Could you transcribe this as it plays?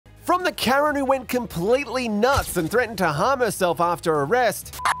From the Karen who went completely nuts and threatened to harm herself after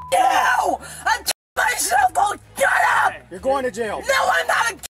arrest. No! I'm myself! Oh, shut up! You're going to jail. No, I'm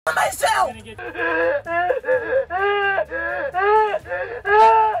not myself! Can you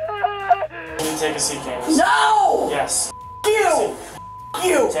take a seat, Candace? No! Yes. You!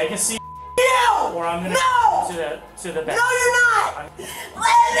 You! Take a seat. You! Or I'm gonna No! to the back. No, you're not!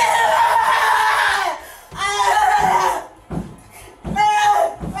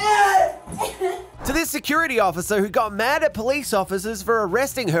 To this security officer who got mad at police officers for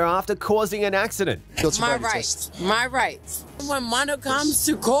arresting her after causing an accident. My rights. My rights. When Mono comes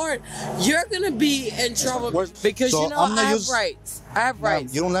to court, you're going to be in trouble because, so you know, I have rights. I have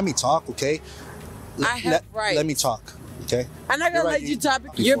rights. You don't let me talk, okay? I have rights. Let me talk, okay? I'm not going to let you talk.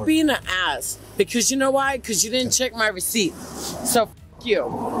 You're being an ass because you know why? Because you didn't check my receipt. So, f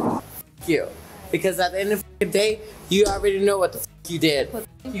you. F you. Because at the end of the day, you already know what the f you did. F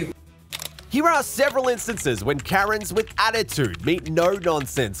you. Here are several instances when Karens with attitude meet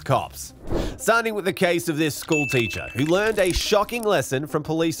no-nonsense cops. Starting with the case of this school teacher who learned a shocking lesson from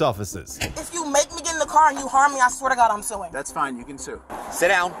police officers. If you make me get in the car and you harm me, I swear to God I'm suing. That's fine, you can sue. Sit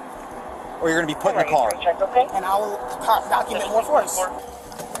down, or you're gonna be put in the car. And I will document more force. Ow!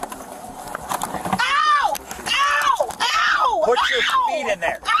 Ow! Ow! Put your feet in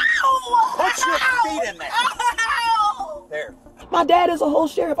there. Ow! Put your feet in there. Ow! There. My dad is a whole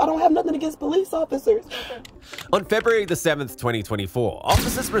sheriff. I don't have nothing against police officers. On February the 7th, 2024,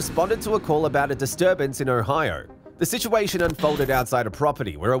 officers responded to a call about a disturbance in Ohio. The situation unfolded outside a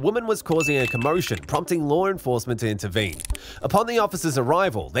property where a woman was causing a commotion, prompting law enforcement to intervene. Upon the officers'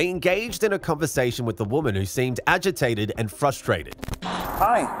 arrival, they engaged in a conversation with the woman who seemed agitated and frustrated.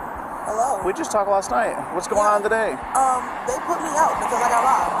 Hi. Hello. We just talked last night. What's going on today? They put me out because I got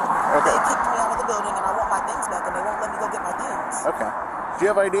robbed. Okay. They kicked me out of the building and I want my things back and they won't let me go get my things. Okay. Do you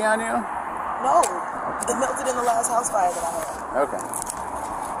have ID on you? No. They melted in the last house fire that I had. Okay.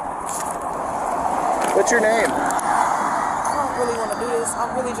 What's your name? I don't really want to do this.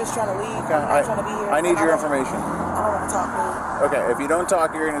 I'm really just trying to leave. Okay. I'm not trying to be here. I need your information. I don't want to talk, dude. Okay, if you don't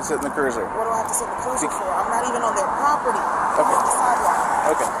talk, you're going to sit in the cruiser. What do I have to sit in the cruiser for? I'm not even on their property. Okay. I'm on the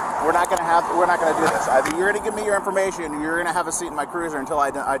sidewalk. Okay. We're not going to do this. Either you're going to give me your information or you're going to have a seat in my cruiser until I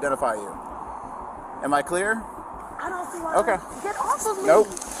identify you. Am I clear? I don't see why. Okay. Get off of me. Nope.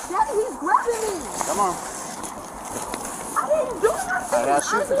 Daddy, he's grabbing me. Come on. I didn't do nothing. I asked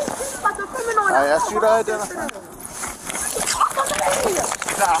you I'm being treated like a criminal. I asked you to identify. Get off of me.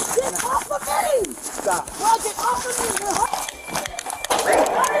 Stop. Get off of me. Stop. Bro, get off of me. You're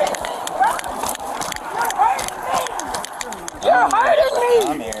hurting me. You're hurting me.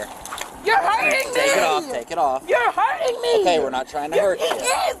 I'm here. You're hurting me. Take it off. Take it off. You're hurting me. Okay, we're not trying to hurt you. He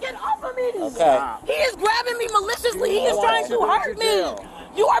is. Get off of me. Okay. He is grabbing me maliciously. He is trying to hurt me. jail.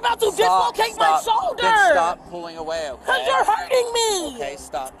 You are about to dislocate my shoulder. Then stop pulling away, okay? Because you're hurting me. Okay,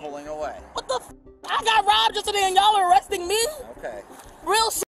 stop pulling away. What the f? I got robbed yesterday and y'all are arresting me? Okay.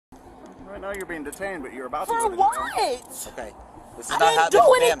 Real shit. Right now you're being detained, but you're about to For go to jail. what? Okay. This is I not didn't how do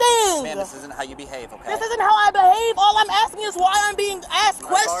this, anything. Ma'am, this isn't how you behave, okay? This isn't how I behave. All I'm asking is why I'm being asked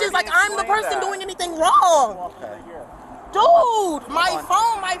questions like I'm the explained person that. doing anything wrong. Okay. Dude, my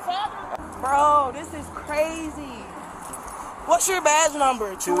phone, my father. Bro, this is crazy. What's your badge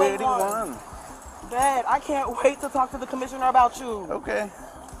number? 281. Dad, I can't wait to talk to the commissioner about you. Okay.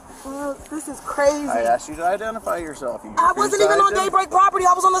 Bro, this is crazy. I asked you to identify yourself. I wasn't even on Daybreak property.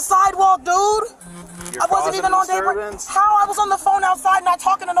 I was on the sidewalk, dude. I wasn't even on Daybreak. How? I was on the phone outside not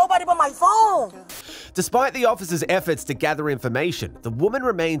talking to nobody but my phone. Despite the officers' efforts to gather information, the woman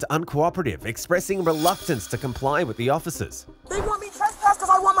remained uncooperative, expressing reluctance to comply with the officers. They want me trespassed because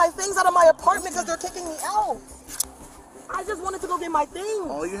I want my things out of my apartment because they're kicking me out. I just wanted to go get my things.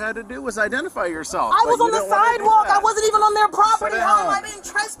 All you had to do was identify yourself. I was on the sidewalk. I wasn't even on their property. Sit How am down. I being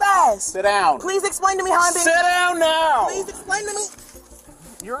trespassed? Sit down. Please explain to me how I'm being... Sit down now. Please explain to me.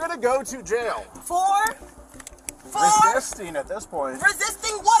 You're going to go to jail. For Resisting at this point.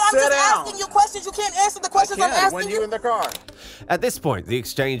 resisting what? I'm Sit just down. asking you questions. You can't answer the questions I'm asking when you. you in the car. At this point, the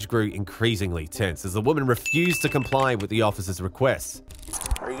exchange grew increasingly tense as the woman refused to comply with the officers' requests.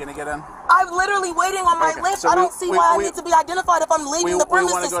 Are you going to get in? I'm literally waiting on my Okay, lift. so I don't see why I need to be identified if I'm leaving the We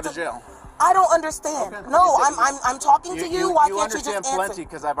premises. want to go to jail. I don't understand. Okay. No, I'm talking to you. Why can't you just understand answer? plenty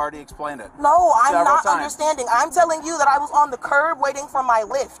because I've already explained it. No, I'm Several not times. understanding. I'm telling you that I was on the curb waiting for my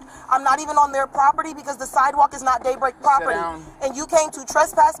lift. I'm not even on their property because the sidewalk is not Daybreak property. down. And you came to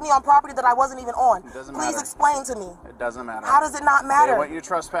trespass me on property that I wasn't even on. It doesn't Please matter. explain to me. It doesn't matter. How does it not matter? They want you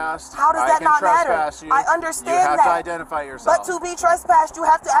trespassed. How does I that can not matter? trespass you. I understand You have that. to identify yourself. But to be trespassed, you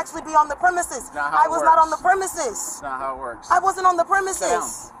have to actually be on the premises. Not how I it was not on the works. premises. That's not how it works. I wasn't on the Sit down.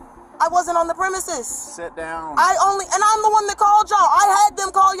 premises. I wasn't on the premises. Sit down. And I'm the one that called y'all. I had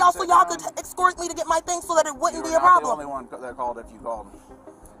them call y'all so y'all could escort me to get my things so that it wouldn't be a problem. You're not the only one that called if you called.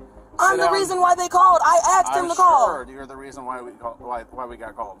 I'm the reason why they called. I asked them to call. I'm sure you're the reason why we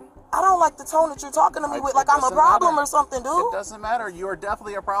got called. I don't like the tone that you're talking to me with, like I'm a problem or something, dude. It doesn't matter. You are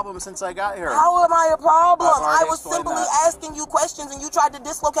definitely a problem since I got here. How am I a problem? I was explained simply that. asking you questions and you tried to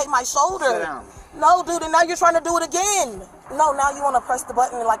dislocate my shoulder. Sit down. No, dude, and now you're trying to do it again. No, now you want to press the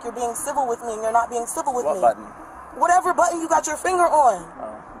button like you're being civil with me and you're not being civil with me. What button? Whatever button you got your finger on.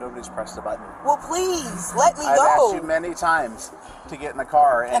 Oh, nobody's pressed the button. Well, please, let me I've go. asked you many times to get in the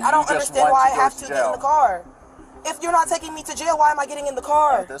car, and I don't you just understand want why to I go have to to jail. get in the car. If you're not taking me to jail, why am I getting in the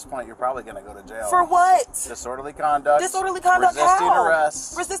car? At this point, you're probably going to go to jail. For what? Disorderly conduct. Disorderly conduct Resisting how?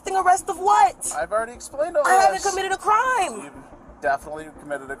 arrest. Resisting arrest of what? I've already explained all I this. haven't committed a crime. You've definitely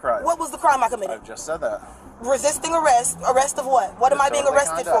committed a crime. What was the crime I committed? I've just said that. Resisting arrest. Arrest of what? What am I being Disorderly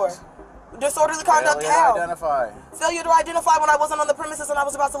arrested conduct. for? Disorderly conduct Failure how? to identify. Failure to identify when I wasn't on the premises and I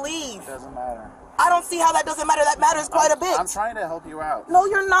was about to leave. It doesn't matter. I don't see how that doesn't matter. That matters quite a bit. I'm trying to help you out. No,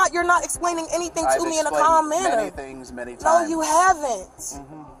 you're not. You're not explaining anything to me in a calm manner. many things many times. No, you haven't.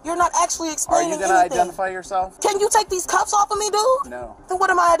 You're not actually Are explaining you going to anything. identify yourself? Can you take these cuffs off of me, dude? No. Then what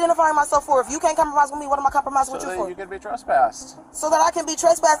am I identifying myself for? If you can't compromise with me, what am I compromising with So you that for? you can be trespassed. So that I can be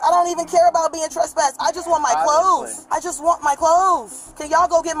trespassed. I don't even care about being trespassed. I just want my clothes. Obviously. I just want my clothes. Can y'all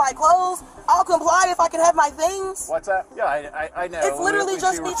go get my clothes? I'll comply if I can have my things. What's that? Yeah, I know. It's literally She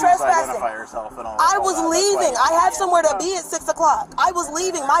just me refused to trespassing. identify herself and all, I all was that. That's leaving. why- I have somewhere to be at 6 o'clock. I was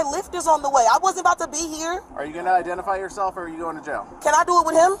leaving. My lift is on the way. I wasn't about to be here. Are you going to identify yourself or are you going to jail? Can I do it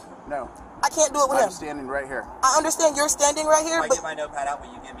with him? No. I can't do it with I'm him. standing right here. I understand you're standing right here, If I but get my notepad out,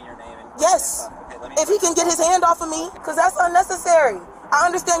 will you give me your name? yes. Okay, let me. If he can get his hand off of me, because that's unnecessary. I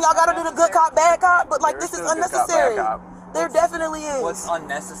understand y'all got to do the good cop, bad cop, but like There this is is no good cop, bad unnecessary. cop. There definitely is. What's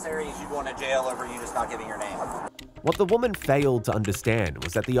unnecessary is you going to jail over you just not giving your name. What the woman failed to understand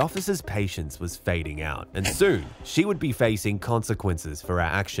was that the officer's patience was fading out, and soon she would be facing consequences for her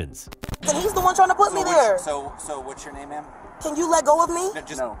actions. And he's the one trying to put me there. So what's your name, ma'am? Can you let go of me? No,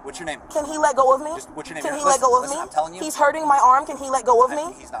 just No. what's your name? Can he let go of me? Just what's your name? Can he Listen, let go of listen, me? I'm telling you. He's hurting my arm. Can he let go of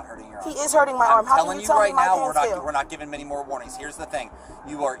me? He's not hurting your arm. He is hurting my arm. I'm How telling can you you tell right me my now, pants we're feel? not giving many more warnings. Here's the thing: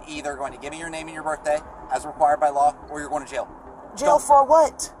 you are either going to give me your name and your birthday, as required by law, or you're going to jail. Jail for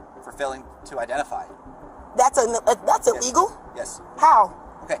what? For failing to identify. That's illegal. Yes. How?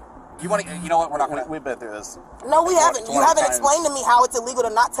 Okay. You want to? You know what? We're not going to. We've been through this. No, we haven't. You 20 haven't times. explained to me how it's illegal to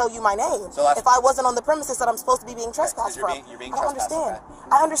not tell you my name. So that's- if I wasn't on the premises that I'm supposed to be being trespassed you're from. being I don't trespassed, understand. okay.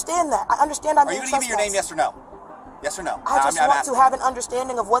 I understand that. I understand I'm Are you being going to give me your name? trespassed. Yes or no? Yes or no? I just want to have an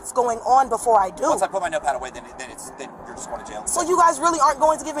understanding of what's going on before I do. Once I put my notepad away, then you're just going to jail. So you guys really aren't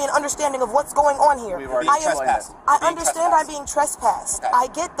going to give me an understanding of what's going on here. We've already I am. trespassed. I Being understand trespassed. I'm being trespassed. Okay. I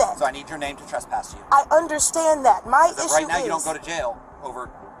get that. So I need your name to trespass you. I understand that. My But issue right now, is you don't go to jail over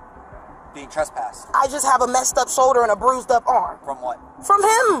being trespassed. I just have a messed up shoulder and a bruised up arm. From what? From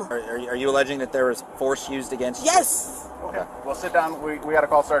him. Are you alleging that there was force used against you? Yes. Okay. Well, sit down. We got to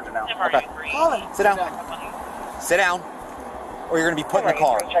call Sergeant now. Okay. Call him. Sit down. Sit down. Or you're going to be put in the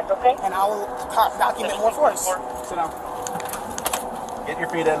car. And I'll document more force. Sit down. Get your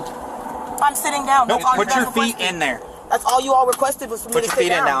feet in. I'm sitting down. No, That's all you put guys your feet requested. in there. That's all you all requested was for me Put to your sit feet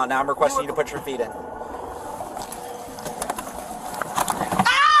down. in now. Now I'm requesting you to put your feet in.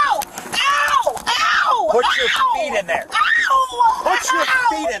 Ow! Ow! Ow! Put your Ow! feet in there. Ow! Put your Ow!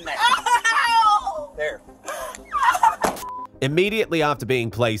 feet in there. Ow! There. Immediately after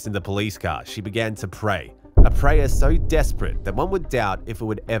being placed in the police car, she began to pray. A prayer so desperate that one would doubt if it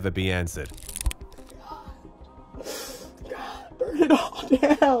would ever be answered. God, burn it all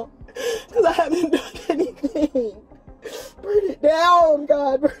down, because I haven't done anything. Burn it down,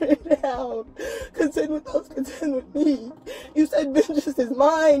 God, burn it down. Contend with those, contend with me. You said vengeance is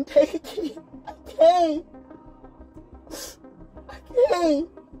mine, take it. I can't. I can't.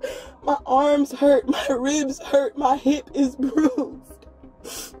 My arms hurt, my ribs hurt, my hip is bruised.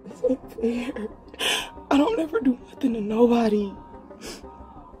 This ain't fair. I don't ever do nothing to nobody.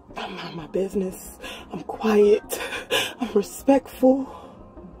 I mind my business. I'm quiet. I'm respectful.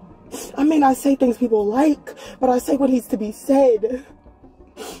 I may not say things people like, but I say what needs to be said.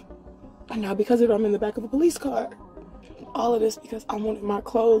 And now because of it, I'm in the back of a police car. All of this because I wanted my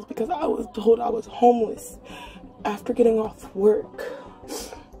clothes, because I was told I was homeless after getting off work.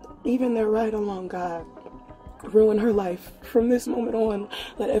 Even their ride along, God, ruin her life. From this moment on,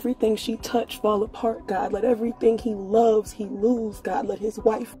 let everything she touched fall apart, God. Let everything he loves, he lose, God. Let his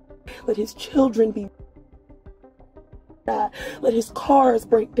wife, let his children be, God. Let his cars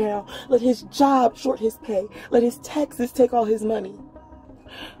break down. Let his job short his pay. Let his taxes take all his money.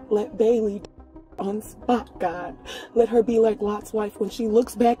 Let Bailey on spot, God. Let her be like Lot's wife. When she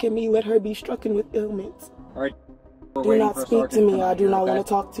looks back at me, let her be stricken with ailments. All right. Do not speak to me. I do not want to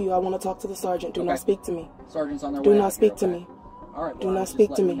talk to you. I want to talk to the sergeant. Do not speak to me. Sergeant's on their way. Do not speak to me. All right. Do not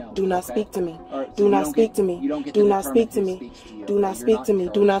speak to me. Do not speak to me. Do not speak to me. Do not speak to me. Do not speak to me.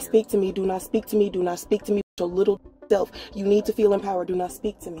 Do not speak to me. Do not speak to me. Do not speak to me. Your little self. You need to feel empowered. Do not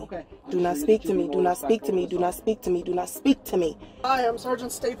speak to me. Do not speak to me. Do not speak to me. Do not speak to me. Do not speak to me. Hi, I'm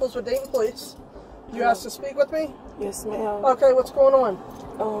Sergeant Staples with Dayton Police. You asked to speak with me? Yes, ma'am. Okay, what's going on?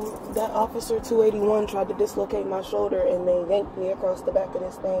 That officer 281 tried to dislocate my shoulder and they yanked me across the back of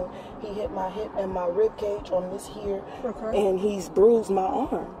this thing. He hit my hip and my rib cage on this here, and he's bruised my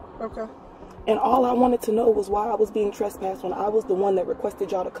arm. Okay. And all I wanted to know was why I was being trespassed when I was the one that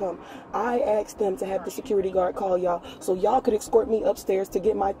requested y'all to come. I asked them to have the security guard call y'all so y'all could escort me upstairs to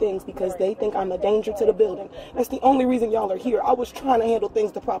get my things because they think I'm a danger to the building. That's the only reason y'all are here. I was trying to handle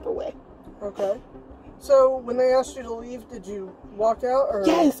things the proper way. Okay. So when they asked you to leave, did you walk out? Or?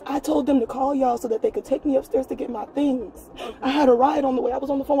 Yes, I told them to call y'all so that they could take me upstairs to get my things. Okay. I had a ride on the way. I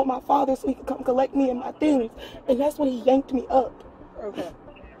was on the phone with my father so he could come collect me and my things. And that's when he yanked me up. Okay.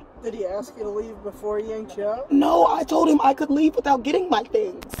 Did he ask you to leave before he yanked you up? No, I told him I could leave without getting my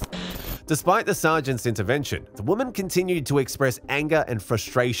things. Despite the sergeant's intervention, the woman continued to express anger and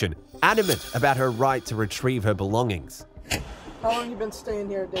frustration, adamant about her right to retrieve her belongings. How long have you been staying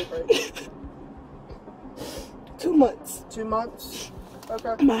here at Daybreak? 2 months. 2 months?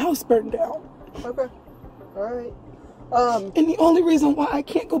 Okay. My house burned down. Okay. All right. And the only reason why I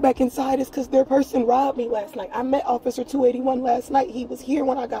can't go back inside is because their person robbed me last night. I met Officer 281 last night. He was here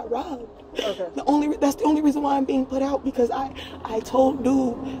when I got robbed. Okay. That's the only reason why I'm being put out, because I told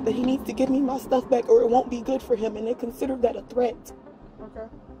dude that he needs to give me my stuff back or it won't be good for him, and they considered that a threat. Okay.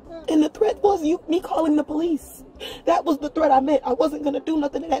 And the threat was me calling the police. That was the threat I meant. I wasn't going to do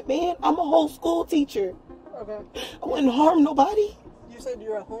nothing to that man. I'm a whole school teacher. Okay. I wouldn't harm nobody. You said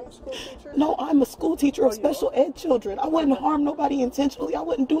you're a homeschool teacher? No, I'm a school teacher of special ed children. I wouldn't harm nobody intentionally. I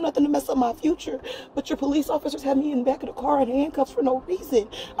wouldn't do nothing to mess up my future. But your police officers had me in the back of the car in handcuffs for no reason.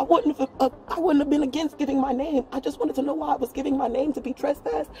 I wouldn't have been against giving my name. I just wanted to know why I was giving my name to be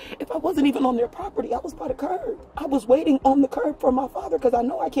trespassed if I wasn't even on their property. I was by the curb. I was waiting on the curb for my father because I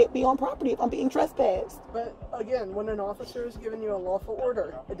know I can't be on property if I'm being trespassed. But again, when an officer is giving you a lawful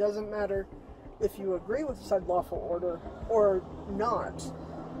order, it doesn't matter if you agree with said lawful order or not.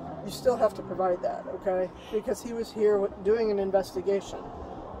 You still have to provide that, okay? Because he was here doing an investigation,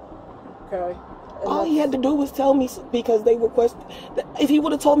 okay? And all he had to do was tell me, because they requested. If he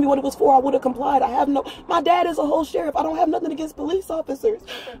would have told me what it was for, I would have complied. My dad is a whole sheriff. I don't have nothing against police officers.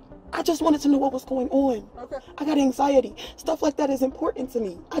 Okay. I just wanted to know what was going on. Okay. I got anxiety. Stuff like that is important to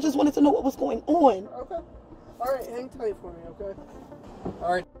me. I just wanted to know what was going on. Okay. All right, hang tight for me, okay?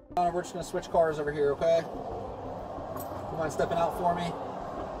 All right, we're just gonna switch cars over here, okay? You mind stepping out for me?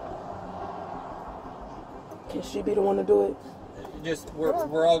 Can she be the one to do it?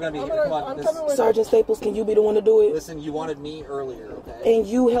 We're all gonna be here. Come on, Sergeant Staples, can you be the one to do it? Listen, you wanted me earlier, okay? And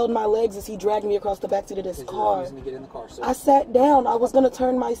you held my legs as he dragged me across the backseat of this car. To get in the car, so. I sat down. I was gonna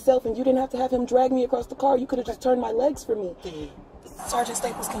turn myself, and you didn't have to have him drag me across the car. You could have just turned my legs for me. Sergeant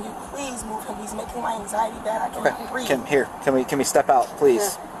Staples, can you please move him? He's making my anxiety bad. I can't breathe. Can we step out,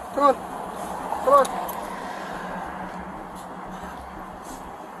 please? Yeah. Come on. Come on.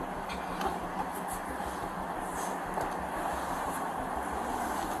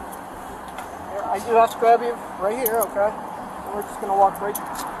 I do have to grab you right here, okay? And we're just gonna walk right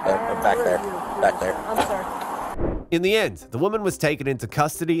back there. Back there. I'm sorry. In the end, the woman was taken into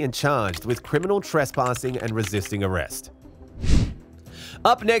custody and charged with criminal trespassing and resisting arrest.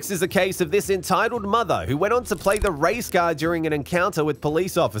 Up next is a case of this entitled mother who went on to play the race card during an encounter with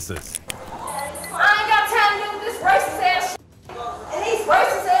police officers. I ain't got time to do this racist ass shit. And these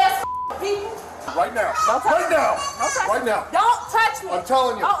racist ass people. Right now. Don't touch right me. now. Don't touch right me. now. Don't touch me. I'm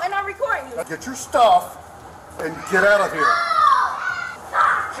telling you. Oh, and I'm recording you. Now get your stuff and get out of here.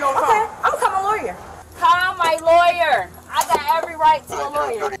 Okay, I'm becoming a lawyer. Call my lawyer. I got every right to a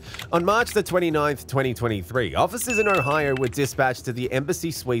lawyer. On March the 29th, 2023, officers in Ohio were dispatched to the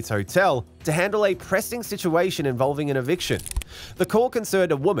Embassy Suites Hotel to handle a pressing situation involving an eviction. The call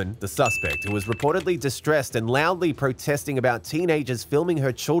concerned a woman, the suspect, who was reportedly distressed and loudly protesting about teenagers filming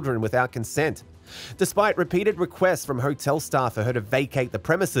her children without consent. Despite repeated requests from hotel staff for her to vacate the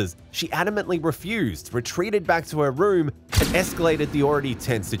premises, she adamantly refused, retreated back to her room, and escalated the already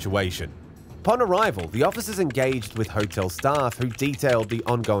tense situation. Upon arrival, the officers engaged with hotel staff who detailed the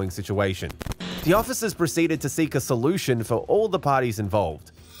ongoing situation. The officers proceeded to seek a solution for all the parties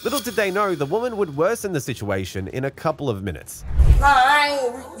involved. Little did they know the woman would worsen the situation in a couple of minutes. Nah, I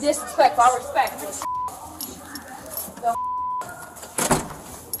ain't disrespectful. I respect this.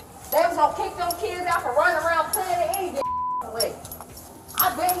 They was gonna kick them kids out for running around playing any damn way.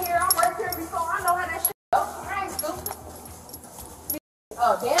 I've been here, I worked here before, I know how that shit goes. I ain't stupid.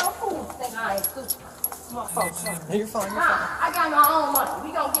 Damn fool think I ain't stupid. My folks. You're fine, Nah, I got my own money.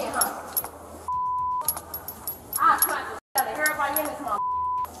 We gonna get home. I'll slap the shit out of everybody in this motherfucker.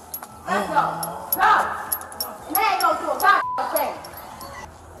 Let's go. Go. And they ain't gonna do a goddamn thing.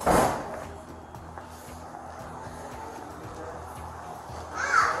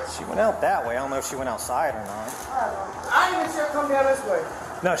 She went out that way. I don't know if she went outside or not. I ain't even sure come down this way.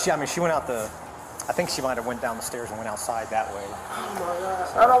 No, she went out the... I think she might have went down the stairs and went outside that way. Oh my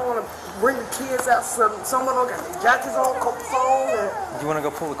God. I don't want to bring the kids out. Someone don't got their jackets on, coats on. And Do you want to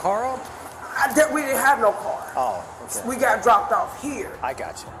go pull the car up? we didn't have no car. Oh, okay. We got dropped off here. I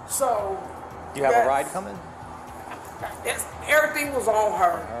got you. So... Do you have a ride coming? Everything was on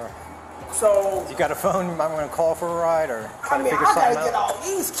her. So... You got a phone? You might want to call for a ride or try to figure I something gotta get out? all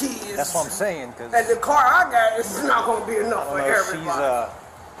these kids. That's what I'm saying. Cause and the car I got is not going to be enough for everybody.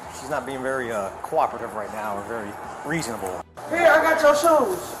 She's not being very cooperative right now or very reasonable. Here, I got your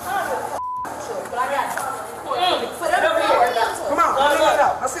shoes. But I got Come on, leave it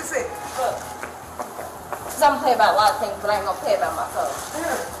out. Let's sit. Because I'm going to play about a lot of things, but I ain't going to play about myself.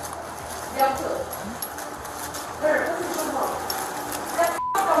 Yeah, I'm good. Here, let me come on. That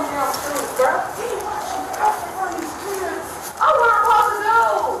come down too, bro. I want to close the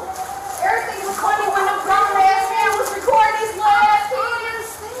door. Everything was funny when them grown ass man was recording these little ass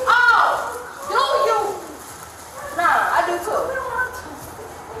kids. Oh, do you? Nah, I do too.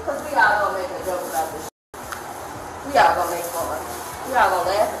 Because we all gonna make a joke about this. We all gonna make fun. We all gonna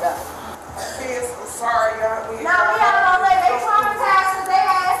laugh about it. Kids, I'm sorry, y'all. No, we all gonna let they traumatized because they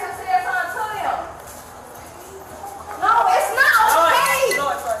asked and said something to them. No, it's not okay.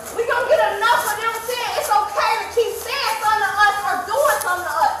 We gonna get enough of them saying it's okay to keep saying something to us or doing something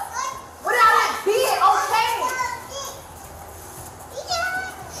to us without it being okay.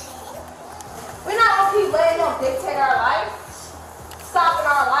 We're not gonna keep letting them dictate our life, stopping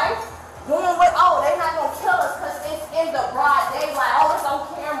our life, doing what, they're not gonna kill us because it's in the broad daylight, it's on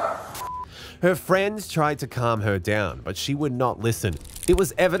camera. Her friends tried to calm her down, but she would not listen. It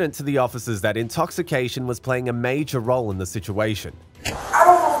was evident to the officers that intoxication was playing a major role in the situation. I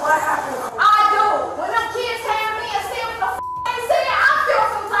don't know what happened. I do. When them kids came to me and said what the f they said, I feel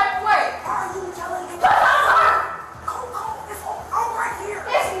some type of way. How are you telling me? Because I'm hurt. I'm right here.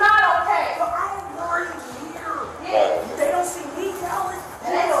 It's not okay. But I'm right here. Yeah. They don't see me yelling.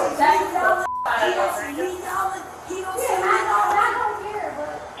 And they know exactly what He don't see me yelling. He don't see me yelling. I don't care,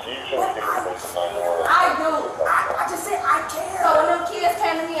 but I do. I just said I care. So when them kids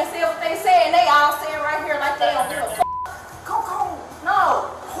came to me and said what they said, and they all saying right here like they don't give a f. Coco.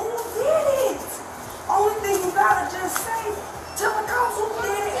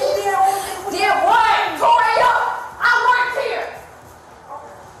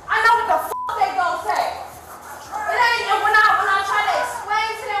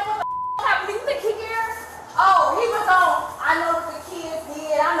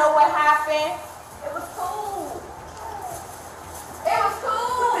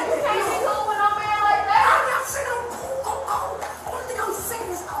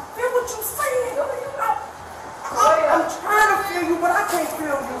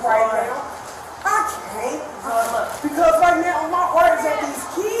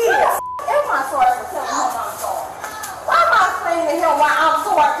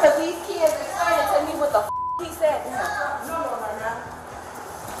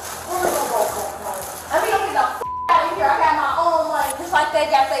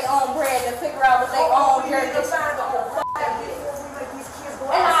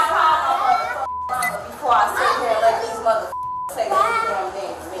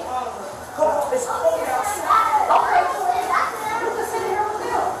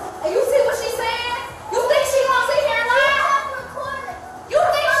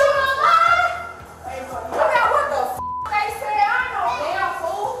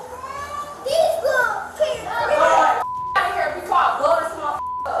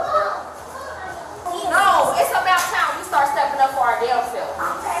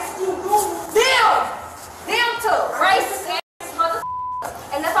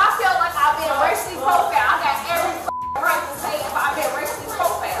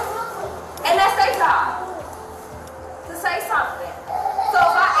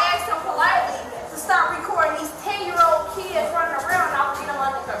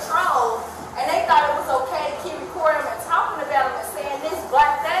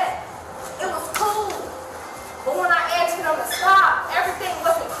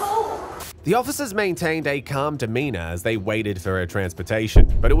 The officers maintained a calm demeanor as they waited for her transportation,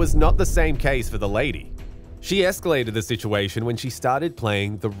 but it was not the same case for the lady. She escalated the situation when she started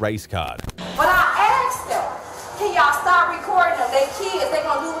playing the race card. But I asked them, can y'all stop recording them? They kids, they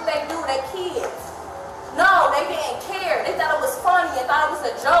gonna do what they do, they kids. No, they didn't care. They thought it was funny and thought it was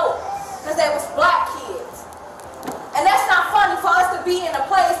a joke because they was black kids. And that's not funny for us to be in a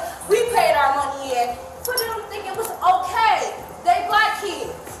place we paid our money in for them to think it was okay. They black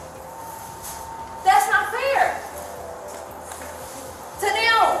kids. That's not fair. To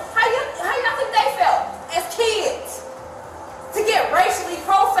them, how y'all think they felt as kids to get racially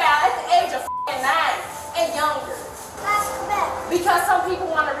profiled at the age of 9 and younger? Because some people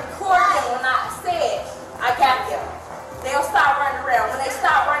want to record them when I said, I got them. They'll stop running around. When they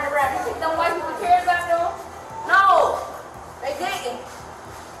stop running around, you think them white people care about them? No, they didn't.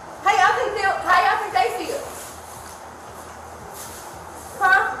 How y'all think they feel?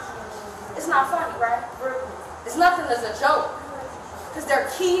 Huh? It's not funny, right? It's nothing as a joke. Because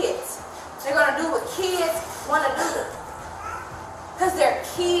they're kids. They're going to do what kids want to do. Because they're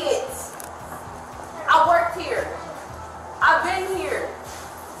kids. I worked here. I've been here.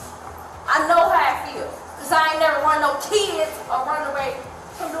 I know how I feel. Because I ain't never run no kids or run away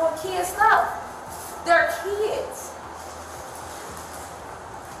from doing kid stuff. They're kids.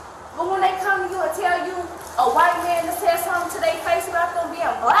 But when they come to you and tell you a white man that says something to their face about them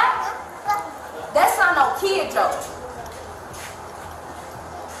being black, that's not no kid joke.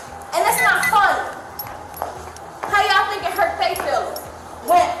 And that's not funny. How y'all think it hurt they feelings?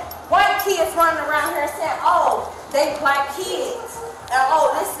 When white kids running around here saying, oh, they black kids, and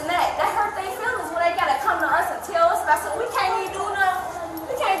oh, this and that. That hurt their feelings when they gotta come to us and tell us about something. We can't even do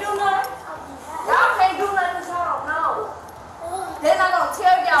nothing. We can't do nothing. Y'all can't do nothing because y'all don't know. They're not gonna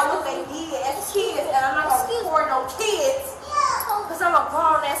tell y'all what they did as kids, and I'm not gonna record no kids because I'm a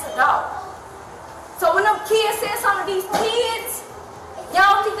grown-ass adult. So when them kids said something to these kids,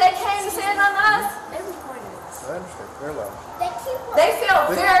 y'all think they came and said nothing to us? I understand. They're allowed. They feel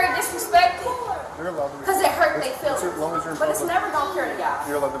very disrespected They're allowed to record. because it hurt their feelings. As long as you're in But it's public, never gonna cure to y'all.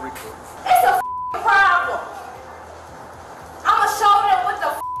 you're allowed to record. It's a problem. I'ma show them what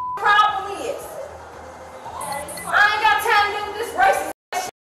the problem is. I ain't got time to deal with this racist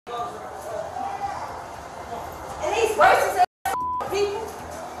shit. And these racist people,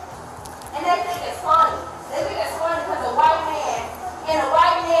 and they think it's funny. They think it's funny because a white man and a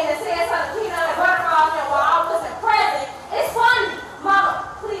white man that said something to Peanut and Butter on them while I wasn't present. It's funny. Mama,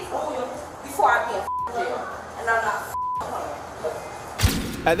 please go here before I get jail. And I'm not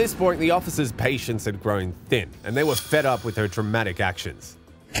playing. At this point, the officers' patience had grown thin, and they were fed up with her dramatic actions.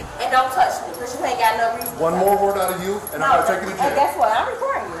 And don't touch me, because you ain't got no reason. One more word out of you, and I'm going to take you to jail. And guess what? I'm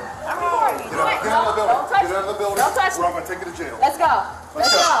recording you. I'm recording you. Get out of the building. Don't touch Get out of the building. Don't touch or me. I'm going to take you to jail. Let's go. Let's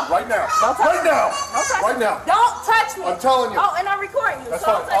go. Right now. Don't touch Right me. now. Don't touch Right me. now. Don't touch me. I'm telling you. Oh, and I'm recording you. That's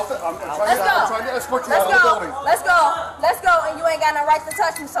so fine. I'm trying to escort you Let's out of the go. building. Let's go. Let's go. And you ain't got no right to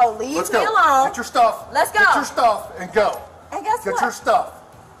touch me, so leave Let's me go. alone. Get your stuff. Let's go. Get your stuff and go. And guess Get what? your stuff.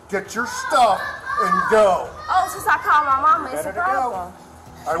 Get your stuff and go. Oh, since I called my mama, it's a problem.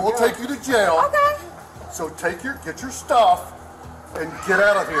 I will take you to jail. Okay. So get your stuff and get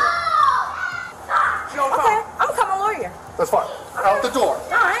out of here. Okay. I'm becoming a lawyer. That's fine. Out the door.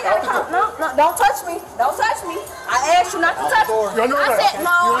 No, I ain't Out got the door. to come. No, don't touch me. Don't touch me. I asked you not to touch me. You're under I arrest. said,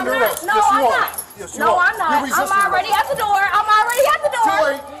 no, You're I'm under not. arrest. No, Yes, you I'm are. not. Yes, you No, are. I'm not. You're I'm resisting already arrest. at the door. I'm already at the door. Too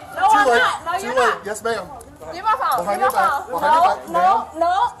late. No, Too I'm late. not. No, Too you're late. not. Yes, ma'am. Give my phone. Behind Give your my back. phone. Behind your back, No,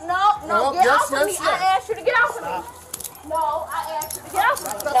 no, No, get yes, off of me. yes, I yes. asked you to get off of me. No, I asked you to get off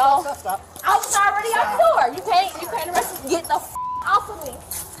of me. Stop, No. stop, stop. I was already out the door. You can't arrest me. Get the off of me.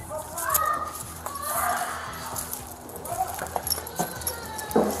 No.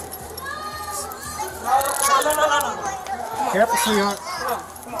 Careful, sweetheart.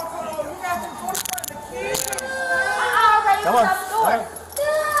 Come on. Out the door.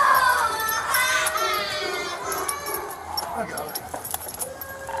 I got it.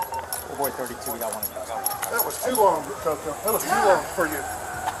 Oh boy, 32, we got one. That was too long, Coco. That was too long for you.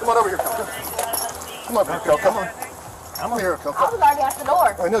 Come on over here, Coco. Come over here, Coco. Come on. Come here, Coco. I was already at the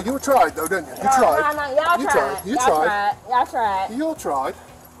door. I know, you tried though, didn't you? You tried. No, y'all You tried. You Y'all tried. Y'all tried. You all tried.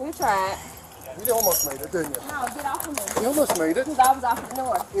 You tried. You almost made it, didn't you? No, get off of me. You almost made it. Because I was off the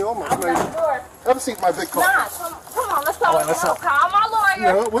door. You almost I was made out it. the door. Have a seat in my big car. Nah, come on, let's go. All right, let's go. Call my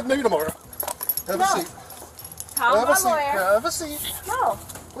lawyer. No, with me tomorrow. Have No. a seat. Call Have my a seat. lawyer. Have a seat. No,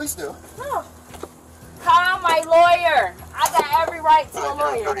 Please do. no. Call my lawyer. I got every right to a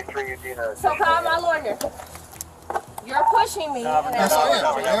lawyer. So call my lawyer. You're pushing me. Yes, I am.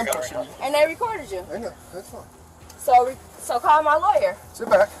 I am pushing you. And they recorded you. I know. That's fine. So call my lawyer. Sit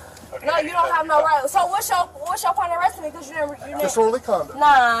back. No, you don't have no right. So what's your point of arresting me? Because you didn't. Disorderly conduct.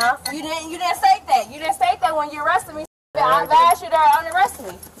 Nah, you didn't state that. You didn't state that when you arrested me. I advise you to unarrest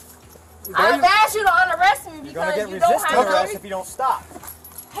me. I advise you to unarrest me because you don't have arrest if you don't stop.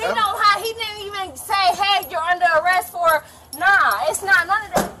 He didn't even say, hey, you're under arrest for. Nah, it's not none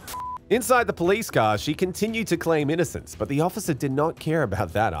of that. Inside the police car, she continued to claim innocence, but the officer did not care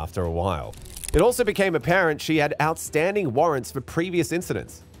about that after a while. It also became apparent she had outstanding warrants for previous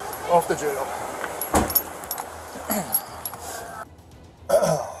incidents. Off the jail.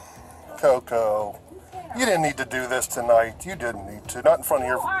 Coco, you didn't need to do this tonight. You didn't need to. Not in front of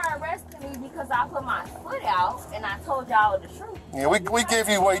your... You are arresting me because I put my foot out and I told y'all the truth. Yeah, we gave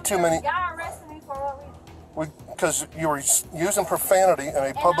you way too many... Y'all arrested me for what reason? Because you were using profanity in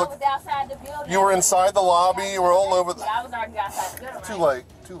a public... I was outside the building. You were inside the lobby. You were all over the... I was already outside the building. Too late.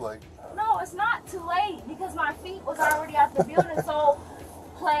 Too late. No, it's not too late because my feet was already out the building. So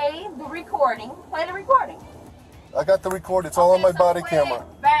play the recording. Play the recording. I got the record. It's all on my body camera.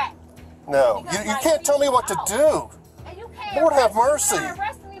 Back. No, you can't tell me what to do. And you can't. Lord have mercy. You're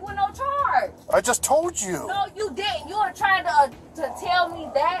arresting me with no charge. I just told you. No, you didn't. You were trying to tell me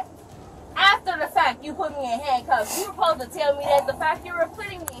that after the fact you put me in handcuffs. You were supposed to tell me that the fact you were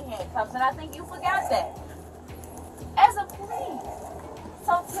putting me in handcuffs, and I think you forgot that. As a police.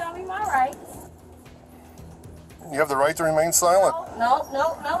 So tell me my rights. You have the right to remain silent. No.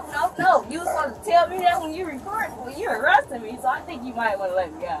 You were supposed to tell me that when you arrested me, so I think you might want to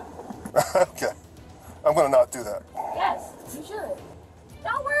let me go. Okay. I'm going to not do that. Yes, you should.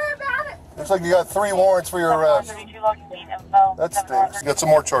 Don't worry about it. Looks like you got 3 warrants for your arrest. That stinks. You got some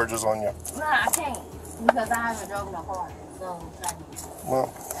more charges on you. Nah, I can't. Because I haven't drove no car. So,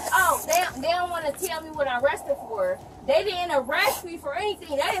 well. Oh, they don't want to tell me what I'm arrested for. They didn't arrest me for anything.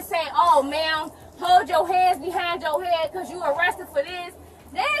 They didn't say, oh, ma'am, hold your hands behind your head because you arrested for this.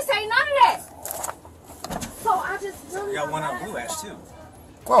 They didn't say none of that. So I just really... You got one on Blue Ash, too.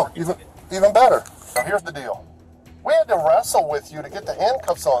 Well, even better. Now, here's the deal. We had to wrestle with you to get the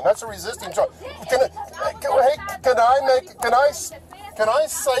handcuffs on. That's a resisting charge. Can I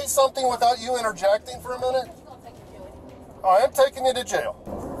say something without you interjecting for a minute? I am taking you to jail.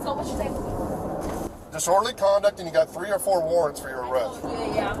 So what you say? Disorderly conduct, and you got 3 or 4 warrants for your arrest.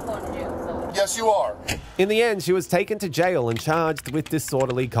 Yeah, I'm going to jail. So. Yes, you are. In the end, she was taken to jail and charged with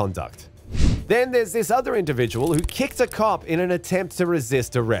disorderly conduct. Then there's this other individual who kicked a cop in an attempt to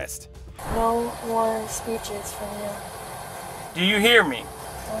resist arrest. No more speeches from you. Do you hear me?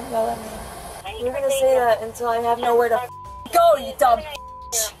 Don't yell at me. You're gonna say that until I have nowhere to go, you dumb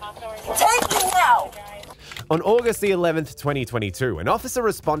Take me now! On August the 11th, 2022, an officer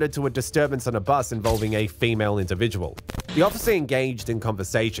responded to a disturbance on a bus involving a female individual. The officer engaged in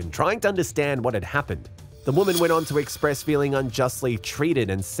conversation, trying to understand what had happened. The woman went on to express feeling unjustly treated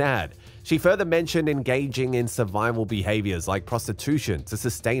and sad. She further mentioned engaging in survival behaviors like prostitution to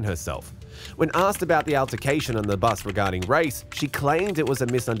sustain herself. When asked about the altercation on the bus regarding race, she claimed it was a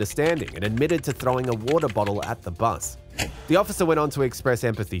misunderstanding and admitted to throwing a water bottle at the bus. The officer went on to express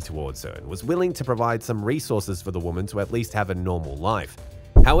empathy towards her and was willing to provide some resources for the woman to at least have a normal life.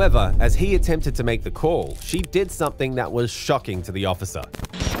 However, as he attempted to make the call, she did something that was shocking to the officer.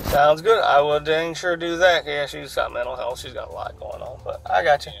 Sounds good. I would dang sure do that. Yeah, she's got mental health. She's got a lot going on, but I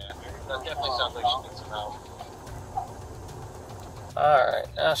got you. Yeah, that definitely sounds like she needs some help. Alright,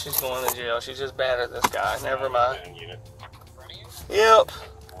 now she's going to jail. She just battered this guy. Never mind. Yep.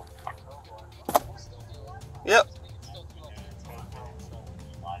 Yep.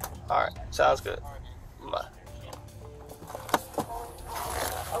 Alright, sounds good. Bye.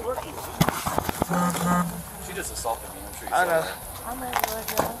 She just assaulted me. I'm sure you I know. I'm ready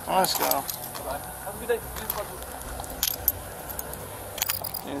to go. Let's go. Have a good day.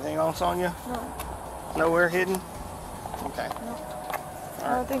 Anything else on you? No. Nowhere hidden? Okay. No.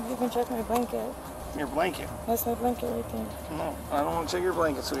 I don't think you can check my blanket. Your blanket? That's my blanket right there. No, I don't want to check your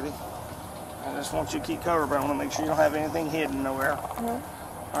blanket, sweetie. I just want you to keep covered, but I want to make sure you don't have anything hidden nowhere. No.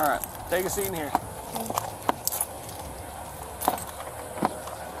 All right, take a seat in here.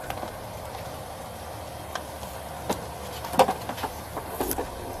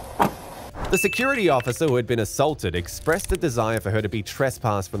 The security officer who had been assaulted expressed a desire for her to be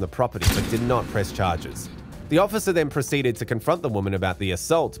trespassed from the property but did not press charges. The officer then proceeded to confront the woman about the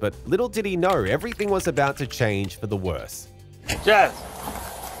assault, but little did he know everything was about to change for the worse. Jazz,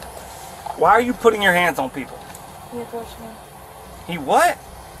 why are you putting your hands on people? He approached me. He what?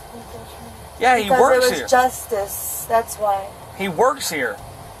 He approached me. Yeah, he because works it was here. Justice, that's why. He works here.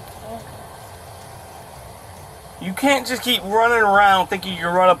 You can't just keep running around thinking you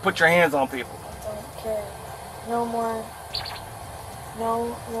can run up and put your hands on people. I don't care. No more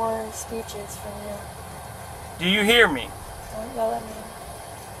No more speeches from you. Do you hear me? Don't yell at me.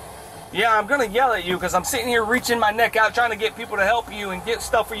 Yeah, I'm gonna yell at you because I'm sitting here reaching my neck out trying to get people to help you and get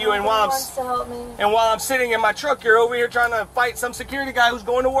stuff for you. And while wants to help me. And while I'm sitting in my truck, you're over here trying to fight some security guy who's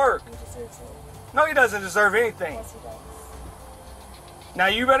going to work. He deserves it. No, he doesn't deserve anything. Yes, he does. Now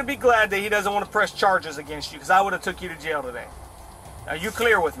you better be glad that he doesn't want to press charges against you because I would have took you to jail today. Now you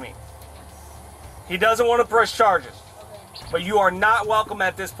clear with me. He doesn't want to press charges. Okay. But you are not welcome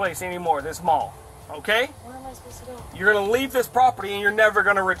at this place anymore, this mall. Okay? Where am I supposed to go? You're going to leave this property and you're never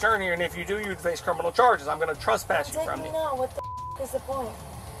going to return here. And if you do, you'd face criminal charges. I'm going to trespass you from you. Take me now. What the f is the point?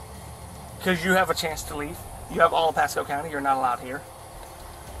 Because you have a chance to leave. You have all of Pasco County. You're not allowed here.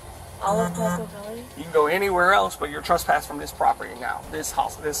 All of Pasco County? You can go anywhere else, but you're trespassed from this property now. This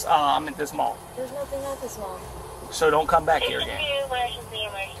house, this mall. There's nothing at this mall. So don't come back here again.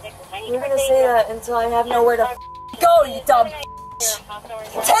 You're gonna say that until I have nowhere to go, you dumb f***.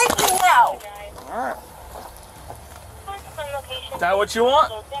 Take me now! Alright. Is that what you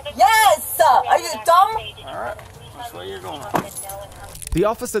want? Yes! Are you dumb? Alright. That's where you're going. The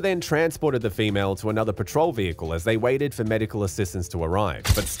officer then transported the female to another patrol vehicle as they waited for medical assistance to arrive.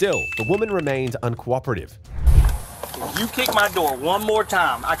 But still, the woman remained uncooperative. If you kick my door one more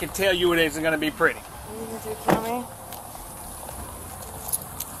time, I can tell you it isn't going to be pretty. You gonna kill me?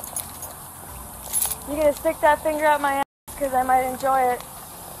 You gonna stick that finger up my ass because I might enjoy it.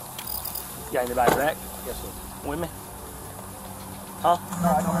 You got anybody back? Yes, sir. Women? Huh? No,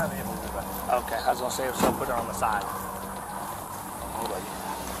 I don't have any women back. Okay, I was going to say if so, put her on the side. Nobody.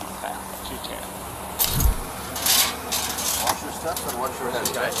 Okay, she can. Wash your steps and wash your head.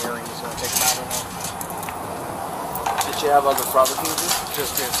 She's got earrings, you want to take them out or not? Did you have other property with you?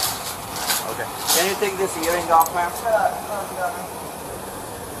 Just this. Okay. Can you take this earring off, ma'am?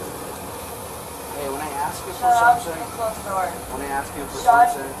 Hey, when I ask you for something, Close the door. when I ask you for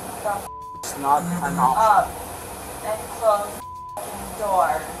Shut something, the it's not an up option. and close the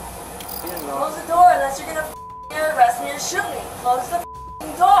door. Here you go. Close the door unless you're gonna arrest me or shoot me. Close the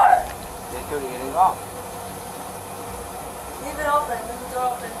door. Take your earring off. Leave it open. Leave the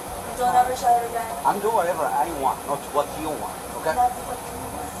door open. And don't ever shut it again. I'm doing whatever I want, not what you want. Okay? That's what you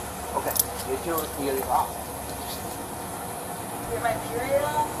want. Okay. Get your earring off. Get my period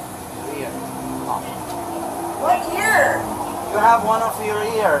off? Ear off. What ear? You have one of your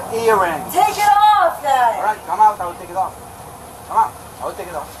earring. Take it off then. All right, come out. I will take it off. Come out. I will take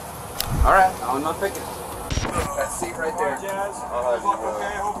it off. All right, I will not pick it. That seat right there. Jazz. I'll have you,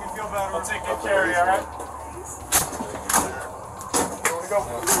 okay, I hope you feel better. I'll take good care of you, all right?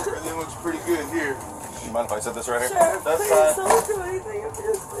 Everything looks pretty good here. You mind if I set this right here? Sure, That's please fine. don't do anything if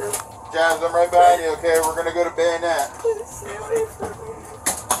you're still. Jazz, I'm right behind you, okay? We're gonna go to Bayonet. Please stay away from me.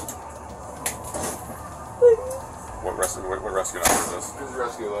 What rescue number is this? This is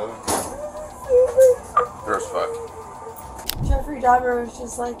Rescue 11. First fuck. Jeffrey Dahmer was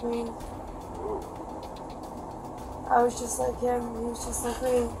just like me. I was just like him. He was just like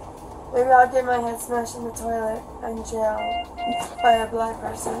me. Maybe I'll get my head smashed in the toilet in jail by a black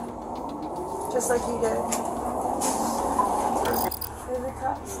person. Just like he did. The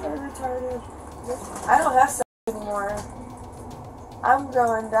cops are retarded. I don't have sex anymore. I'm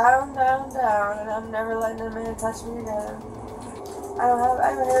going down, down, down, and I'm never letting a man touch me again. I'm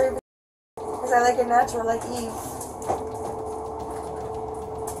a hairy because I like it natural, like Eve.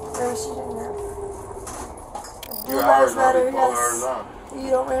 No, she didn't have. Blue lives matter, yes. You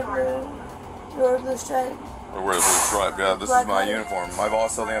don't wear blue. You wear blue stripe. I wear the blue stripe. Yeah, this is my uniform. My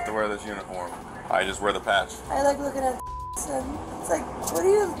boss told me I have to wear this uniform. I just wear the patch. I like looking at and it's like, what are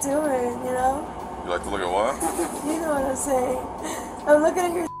you doing, you know? You like to look at what? You know what I'm saying. I'm looking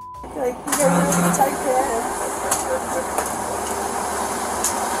at your like, you got really tight pants.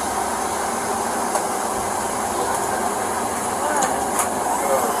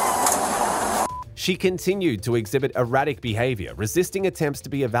 She continued to exhibit erratic behavior, resisting attempts to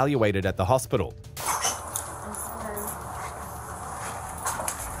be evaluated at the hospital.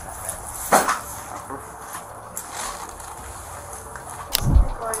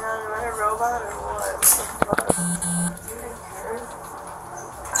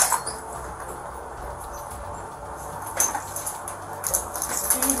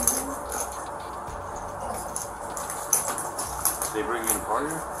 They bring you in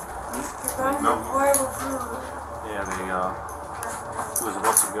party? No. Horrible food. Yeah, they was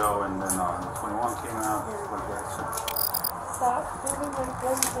about to go, and then 21 came out. Stop moving my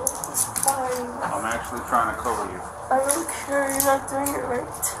pencil. It's fine. I'm actually trying to cover you. I don't care. You're not doing it right.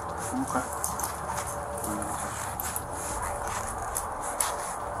 Okay.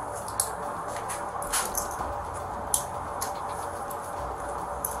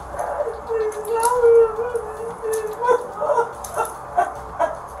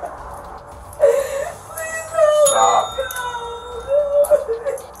 Stop.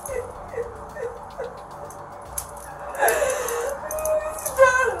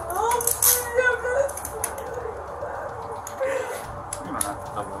 You don't have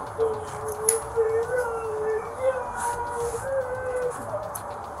to double up those.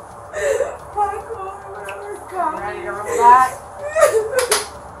 Ready to roll back?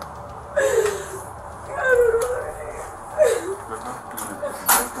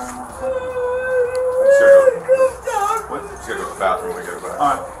 What? Just gotta go to the bathroom when we get back.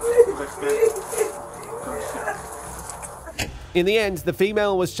 In the end, the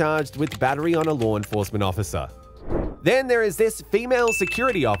female was charged with battery on a law enforcement officer. Then there is this female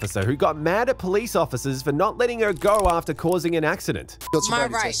security officer who got mad at police officers for not letting her go after causing an accident. My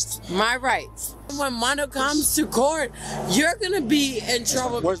rights. My rights. When Mono comes to court, you're going to be in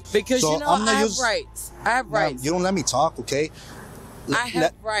trouble because, So you know, I'm not I have used- rights. I have rights. You don't let me talk, okay? I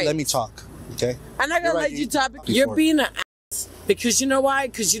have rights. Let me talk, okay? I'm not going to let you talk. You're being an ass because you know why?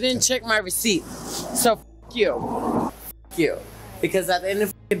 Because you didn't check my receipt. So, you. You. Because at the end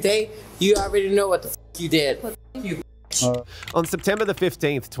of the day, you already know what the you did. You. On September the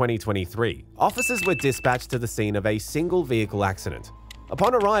 15th, 2023, officers were dispatched to the scene of a single vehicle accident.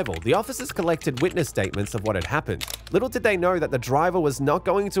 Upon arrival, the officers collected witness statements of what had happened. Little did they know that the driver was not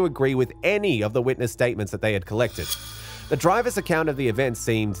going to agree with any of the witness statements that they had collected. The driver's account of the event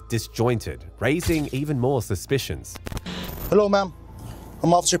seemed disjointed, raising even more suspicions. Hello, ma'am.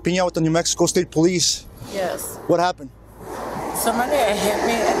 I'm Officer Pina with the New Mexico State Police. Yes. What happened? Somebody had hit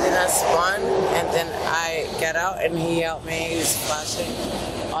me and then I spun and then I got out and he helped me. He was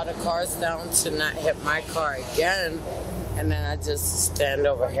flashing all the cars down to not hit my car again. And then I just stand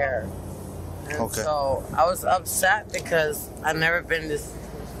over here. And Okay. so I was upset because I've never been this.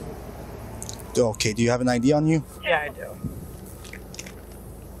 Okay, do you have an ID on you? Yeah, I do.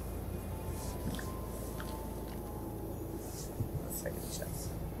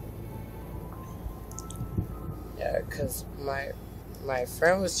 Yeah, because my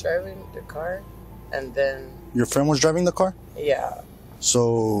friend was driving the car, and then Your friend was driving the car? yeah,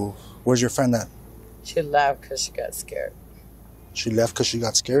 So, where's your friend at? she left because she got scared. She left because she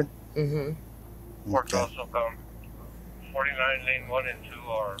got scared? Mm-hmm. Worked also found 49 lane 1 and 2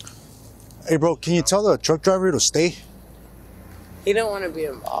 are. Hey, bro, can you tell the truck driver to stay? He don't want to be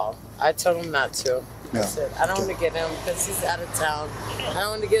involved. I told him not to. I Yeah. said I don't want to get him because he's out of town. I don't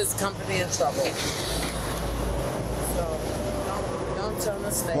want to get his company in trouble. So don't tell him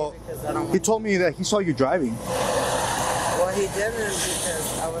to stay because I don't. He told me that he saw you driving. Well, he didn't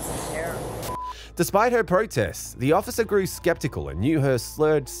because I wasn't here. Despite her protests, the officer grew skeptical and knew her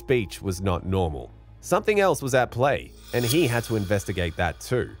slurred speech was not normal. Something else was at play, and he had to investigate that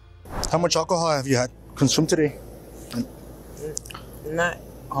too. How much alcohol have you had consumed today? Not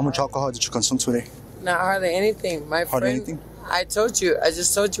How much alcohol did you consume today? Not hardly anything. My Hardly friend, anything? I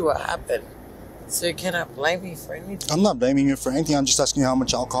just told you what happened. So you cannot blame me for anything. I'm not blaming you for anything. I'm just asking you how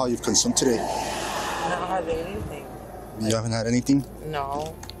much alcohol you've consumed today. Not hardly anything. You haven't had anything?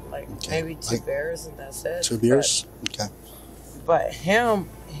 No, like maybe two beers and that's it. 2 beers? Okay. But him,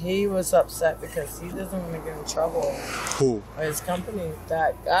 he was upset because he doesn't want to get in trouble. Who? Or his company,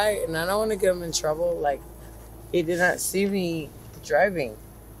 that guy, and I don't want to get him in trouble. Like, he did not see me driving.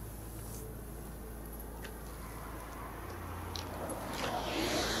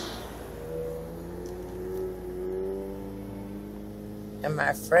 And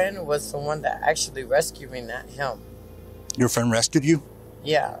my friend was the one that actually rescued me, not him. Your friend rescued you?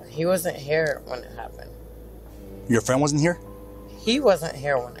 Yeah, he wasn't here when it happened. Your friend wasn't here? He wasn't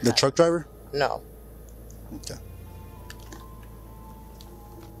here when it The truck driver? No. Okay.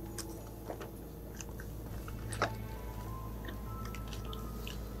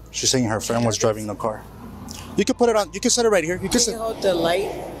 She's saying her friend was driving the car. You can put it on. You can set it right here. You can Can set you hold the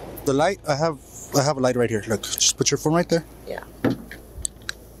light? the light. I have a light right here. Look, just put your phone right there. Yeah.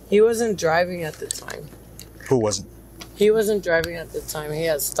 He wasn't driving at the time. Who wasn't? He wasn't driving at the time. He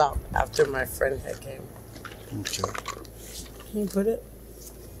had stopped after my friend had came. Okay. Can you put it?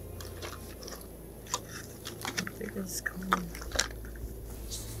 I think it's coming.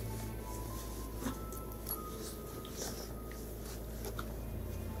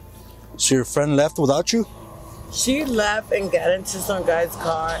 So your friend left without you? She left and got into some guy's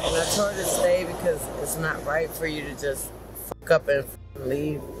car, and I told her to stay because it's not right for you to just fuck up and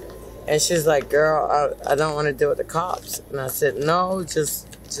leave. And she's like, "Girl, I don't want to deal with the cops." And I said, "No, just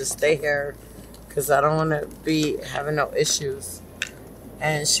stay here, because I don't want to be having no issues."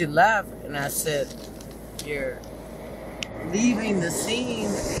 And she left, and I said, "You're leaving the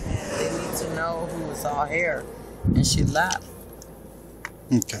scene. They need to know girl who was all hair, and she left.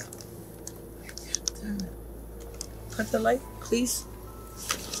 Okay. Put the light, please.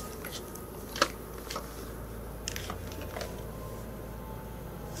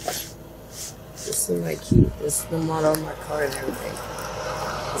 This is my key. This is the model of my car and everything.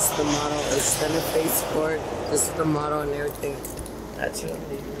 This is the model. It's the face for it. This is the model and everything. That's really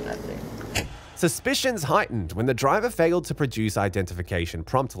nothing. Suspicions heightened when the driver failed to produce identification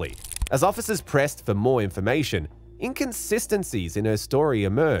promptly. As officers pressed for more information, inconsistencies in her story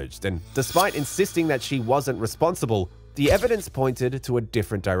emerged, and despite insisting that she wasn't responsible, the evidence pointed to a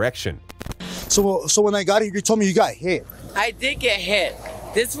different direction. So when I got here, you told me you got hit. I did get hit.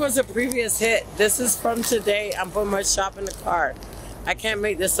 This was a previous hit. This is from today. I'm putting my shop in the car. I can't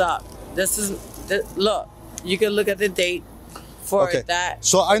make this up. Look, you can look at the date for that.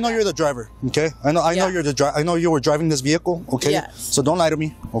 So I know you're the driver, okay? I know you're the driver. I know you were driving this vehicle, okay? Yes. So don't lie to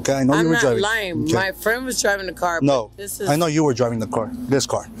me, okay? I know you were driving. I'm not lying. Okay? My friend was driving the car. No, this is, I know you were driving the car, this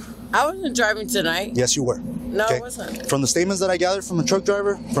car. I wasn't driving tonight. Yes, you were. No, I wasn't. From the statements that I gathered from the truck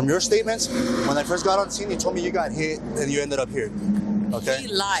driver, from your statements, when I first got on scene, you told me you got hit and you ended up here. Okay? He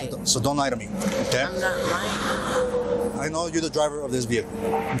lied. So don't lie to me, okay? I'm not lying. I know you're the driver of this vehicle,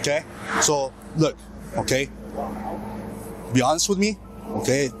 okay? So, look, okay? Be honest with me,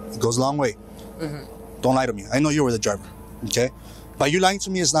 okay? It goes a long way. Don't lie to me. I know you were the driver, okay? But you lying to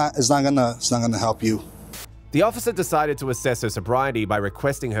me is not gonna help you. The officer decided to assess her sobriety by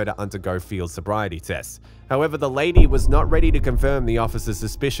requesting her to undergo field sobriety tests. However, the lady was not ready to confirm the officer's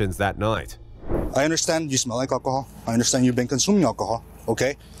suspicions that night. I understand you smell like alcohol. I understand you've been consuming alcohol,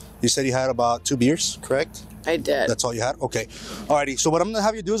 okay? You said you had about 2 beers, correct? I did. That's all you had? Okay. Alrighty, so what I'm gonna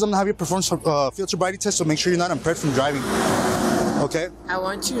have you do is I'm gonna have you perform some field sobriety tests to make sure you're not impaired from driving, okay? I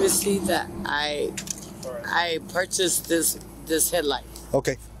want you to see that I purchased this headlight.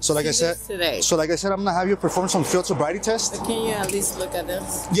 Okay, so like I said, I'm gonna have you perform some field sobriety tests. But can you at least look at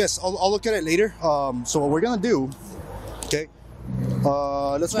this? Yes, I'll look at it later. So what we're gonna do, okay?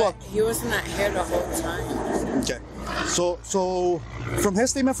 Let's walk. He was not here the whole time. Okay. So from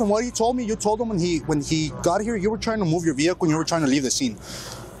his statement, from what he told me, you told him when he got here, you were trying to move your vehicle and you were trying to leave the scene.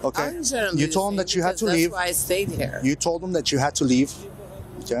 Okay. You told him that you had to leave. That's why I stayed here. You told him that you had to leave.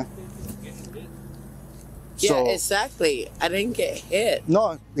 Okay. Yeah, exactly. I didn't get hit.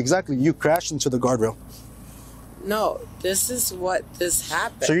 No, exactly. You crashed into the guardrail. No, this is what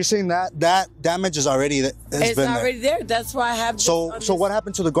happened. So you're saying that damage is already it's already there. That's why I have. So what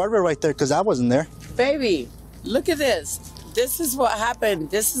happened to the guardrail right there? Because that wasn't there. Baby, look at this. This is what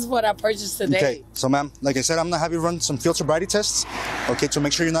happened. This is what I purchased today. Okay, so ma'am, like I said, I'm gonna have you run some field sobriety tests, okay, to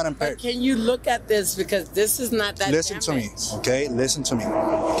make sure you're not impaired. But can you look at this, because this is not that Listen to me, okay? Listen to me,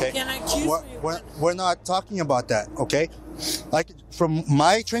 okay? Can I accuse me? We're not talking about that, okay? Like, from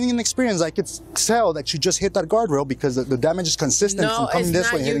my training and experience, I could tell that you just hit that guardrail because the damage is consistent from coming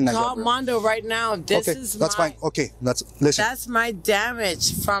this way and hitting that guardrail. No, it's not. You call Mondo right now. This is that's fine. Okay, listen. That's my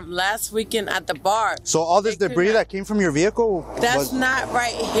damage from last weekend at the bar. So all this debris that came from your vehicle That's not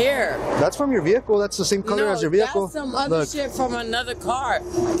right here. That's from your vehicle. That's the same color as your vehicle. That's some other shit from another car.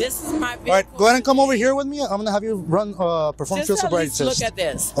 This is my vehicle. All right, go ahead and come over here with me. I'm gonna have you run perform field sobriety test. Look at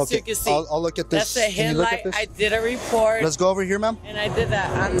this. Okay, so you can see. I'll look at this. That's a headlight. I did a report. Let's go over here, ma'am. And I did that.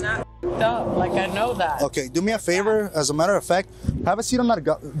 I'm not up. Like, I know that. Okay, do me a favor. As a matter of fact, have a seat on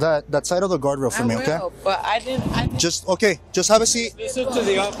that side of the guardrail for me, okay? But I didn't. Just have a seat. Listen to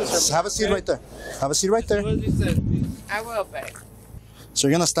the officer. Just have a seat right there. Have a seat right there. I will, babe. So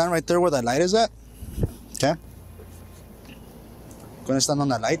you're gonna stand right there where that light is at, okay? Gonna stand on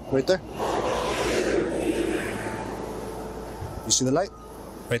that light right there. You see the light?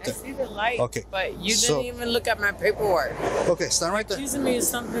 Right there. I see the light. Okay. But you didn't even look at my paperwork. Okay, stand right there. Accusing me of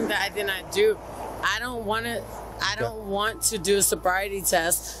something that I did not do. I don't want to. I don't want to do a sobriety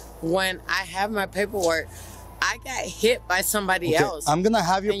test when I have my paperwork. I got hit by somebody else. I'm gonna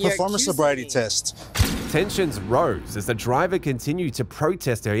have you perform a sobriety test. Tensions rose as the driver continued to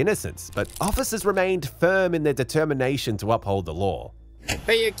protest her innocence, but officers remained firm in their determination to uphold the law.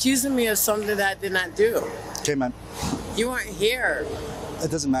 But you're accusing me of something that I did not do. Okay, man. You weren't here. It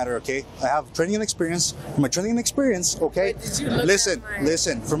doesn't matter, okay? I have training and experience. From my training and experience, okay?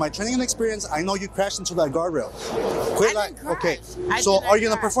 Listen. From my training and experience, I know you crashed into that guardrail. Quit lying. Okay. So are you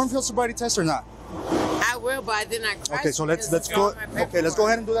gonna perform field sobriety test or not? I will, but I did not crash. Okay, so let's go. Okay, let's go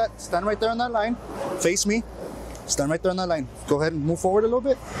ahead and do that. Stand right there on that line. Face me. Stand right there on that line. Go ahead and move forward a little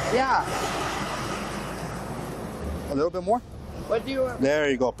bit. Yeah. A little bit more. What do you want? There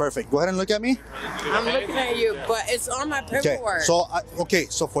you go. Perfect. Go ahead and look at me. I'm looking at you, but it's on my paperwork.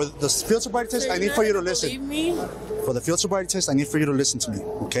 So for the field sobriety test, I need for you to listen. Believe me? For the field sobriety test, I need for you to listen to me.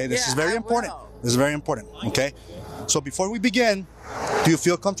 Okay, this is very important. This is very important. Okay, so before we begin, do you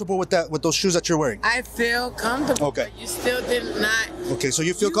feel comfortable with those shoes that you're wearing? I feel comfortable. Okay. But you still did not. Okay, so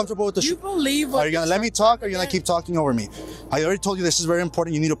you feel comfortable with the shoes? You believe what? Are you gonna let me talk, or are you gonna keep talking over me? I already told you this is very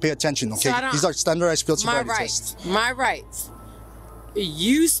important. You need to pay attention. Okay, So these are standardized field sobriety my tests. rights. My rights.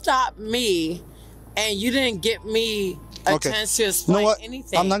 You stopped me, and you didn't get me a chance to explain You know what?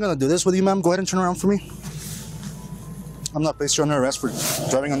 anything. I'm not gonna do this with you, ma'am. Go ahead and turn around for me. I'm not placing you under arrest for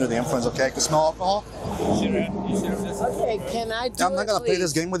driving under the influence. Okay, I can smell alcohol. Okay, can I do I'm not gonna play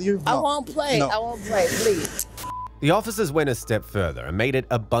this game with you. I No. won't play. No. I won't play, please. The officers went a step further and made it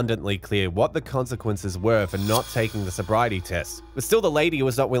abundantly clear what the consequences were for not taking the sobriety test. But still, the lady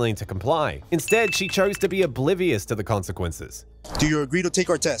was not willing to comply. Instead, she chose to be oblivious to the consequences. Do you agree to take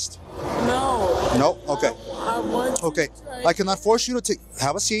our test? No. No? Okay. I want to Okay. I cannot force you to take...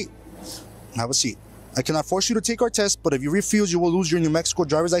 Have a seat. Have a seat. I cannot force you to take our test, but if you refuse, you will lose your New Mexico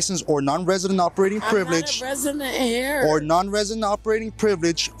driver's license or non-resident operating privilege. I'm not a resident here. Or non-resident operating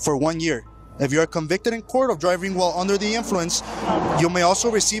privilege for 1 year. If you are convicted in court of driving while under the influence, you may also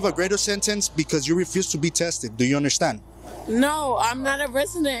receive a greater sentence because you refuse to be tested. Do you understand? No, I'm not a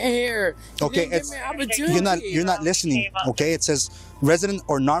resident here. You Okay, didn't give me an opportunity. you're not listening. Okay, it says resident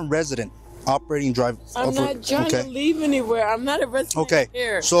or non-resident operating drive. I'm not trying to leave anywhere. I'm not a resident Okay,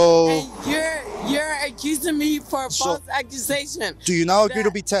 here. so- And you're accusing me for a false accusation. Do you now agree to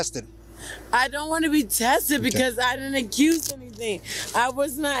be tested? I don't want to be tested because I didn't accuse anything. I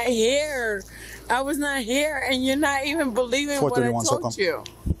was not here. I was not here, and you're not even believing what I 431 told you.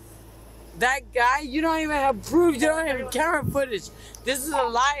 That guy, you don't even have proof. You don't have camera footage. This is a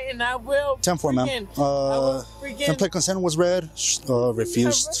lie, and I will. 10-4, ma'am. Template consent was read.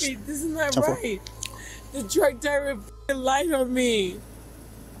 Refused. This is not 10-4. right. The truck driver lied on me.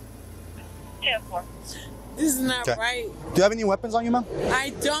 10-4. This is not Okay. right. Do you have any weapons on you, ma'am?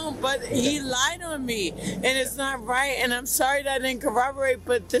 I don't, but he lied on me, and it's not right. And I'm sorry that I didn't corroborate,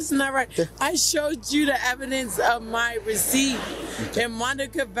 but this is not right. I showed you the evidence of my receipt, and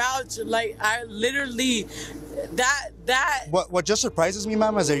Monica vouch. Like I literally, that. What just surprises me,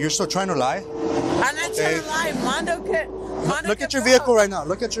 ma'am, is that you're still trying to lie. I'm not trying to lie. Monica Look at your vehicle right now.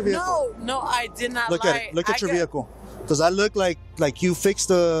 Look at your vehicle. No, I did not Look lie. at it. Look at your vehicle. Does that look like you fixed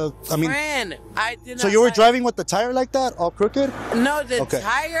the? I mean, Friend, I did not. so you were lie. driving with the tire like that, all crooked? No, the Okay.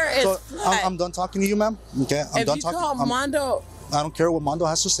 tire is So flat. I'm done talking to you, ma'am. Okay, I'm If done you talking. call Mondo, I don't care what Mondo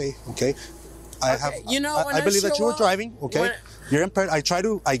has to say. Okay, I have. you know, when I I believe that show you were up- driving. Okay, when- you're impaired. I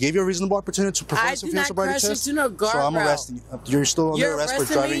gave you a reasonable opportunity to perform I some did field not sobriety crash test. into no So I'm guardrail. arresting you. You're still under You're arrest for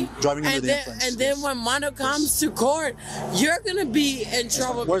arresting driving me, under the then, influence. and then when Mondo comes to court, you're gonna be in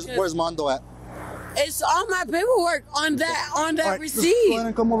trouble. because Where's Mondo at? It's on my paperwork on that All right, receipt. Go ahead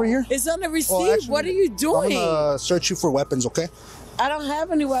and come over here. It's on the receipt. Oh, actually, What are you doing? I'm gonna search you for weapons. Okay. I don't have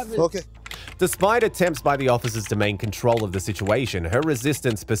any weapons. Okay. Despite attempts by the officers to maintain control of the situation, her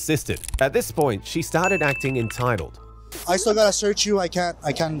resistance persisted. At this point, she started acting entitled. I still gotta search you. I can't.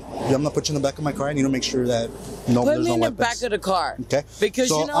 I'm gonna put you in the back of my car. I need to make sure that Put there's me no in the weapons. back of the car. Okay. Because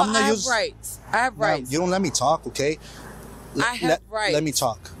So you know I'm I gonna have use- rights. I have Ma'am, rights. you don't let me talk. Okay. I have rights. Let me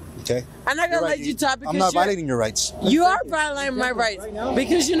talk. Okay. I'm not You're gonna right, let you talk because I'm not you're- violating your rights. You are violating my rights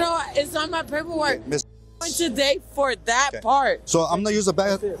because you know it's on my paperwork. Miss- I went today for that Okay. part. So I'm gonna use the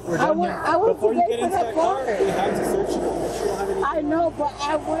back. I went today for that part. I know, but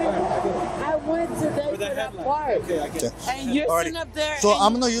I went today for that part. Okay. And you're Alrighty. sitting up there. So and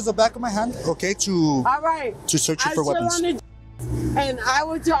I'm gonna use the back of my hand. Okay. To all right. to search you I for chill weapons. on the and I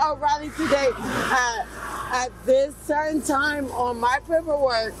went to O'Reilly today at this certain time on my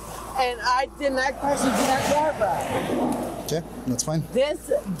paperwork, and I did not crash into that guardrail. Okay, that's fine. This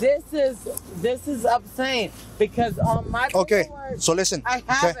is upsetting because on my Okay, paperwork, so listen. I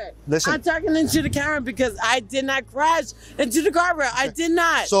have Okay, it. listen. I'm talking into the camera because I did not crash into the guardrail. I did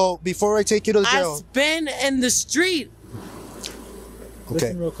not. So before I take you to the jail. I've been in the street. Okay.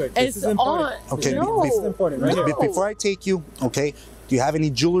 Listen real quick. It's This is important. on. Okay. No. This is important, right? No. Before I take you, okay. Do you have any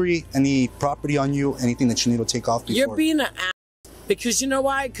jewelry, any property on you, anything that you need to take off before? You're being an ass because you know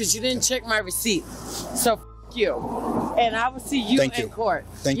why? Because you didn't check my receipt. So you. And I will see you Thank in you. court.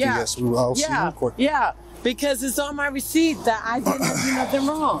 Thank you, yes. I'll see you in court. Yeah. Because it's on my receipt that I did not do nothing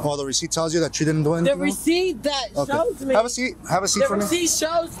wrong. Well, the receipt tells you that you didn't do anything The wrong? receipt that Okay. shows me. Have a seat. Have a seat The for me. receipt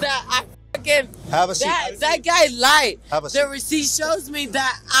shows that I fucking. Have a seat. That guy lied. Have a The seat. receipt shows me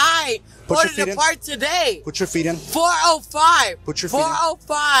that I Put your ordered feet the in. part today. Put your feet in. 405. Put your feet in.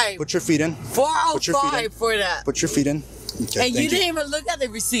 405. Put your feet in. Put your feet 405 in. for that. Put your feet in. Okay, and you didn't even look at the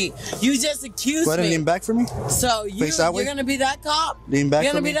receipt. You just accused Go ahead and me. lean back for me. So Face that way. you're gonna be that cop? Lean back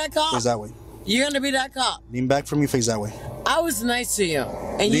You're for gonna me. be that cop? Face that way. You're gonna be that cop. Lean back for me. Face that way. I was nice to you,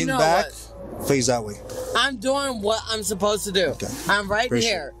 and Lean you know back. what? Face that way. I'm doing what I'm supposed to do. Okay. I'm right Appreciate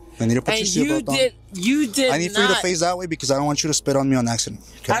here. it. I need to put And your you seatbelt on. did I need for you not. to face that way because I don't want you to spit on me on accident.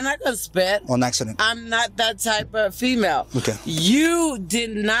 Okay? I'm not gonna spit. On accident. I'm not that type of female. Okay. You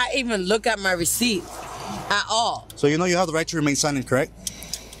did not even look at my receipt at all. So you know you have the right to remain silent, correct?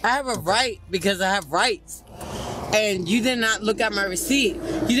 I have a right because I have rights. And you did not look at my receipt.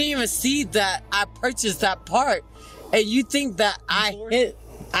 You didn't even see that I purchased that part. And you think that I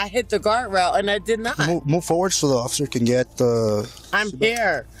hit the guardrail and I did not. Move forward so the officer can get the... I'm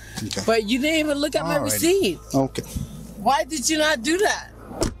here. Okay. But you didn't even look at my Alrighty. receipt. Okay. Why did you not do that?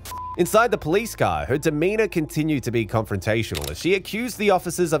 Inside the police car, her demeanor continued to be confrontational as she accused the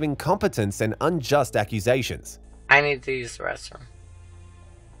officers of incompetence and unjust accusations. I need to use the restroom.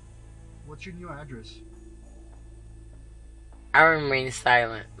 What's your new address? I remain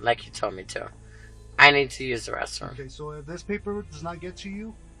silent like you told me to. I need to use the restroom. Okay, so if this paper does not get to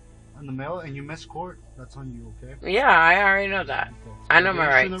you in the mail and you miss court, that's on you, okay? Yeah, I already know that. Okay. I know my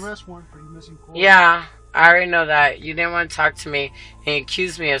rights. An arrest warrant for you missing court. Yeah, I already know that. You didn't want to talk to me and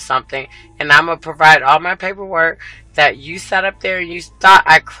accuse me of something, and I'm going to provide all my paperwork that you sat up there and you thought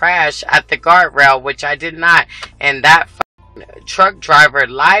I crashed at the guardrail, which I did not, and that truck driver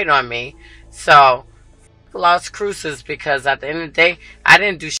lied on me. So, Las Cruces, because at the end of the day, I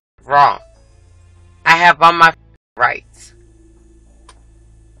didn't do shit wrong. I have all my rights.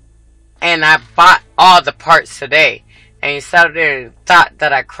 And I bought all the parts today. And you sat up there and thought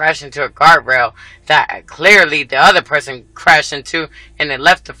that I crashed into a guardrail that clearly the other person crashed into and it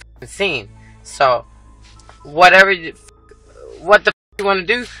left the scene. So, what the you want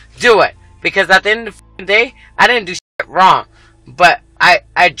to do, do it. Because at the end of the day, I didn't do shit wrong. But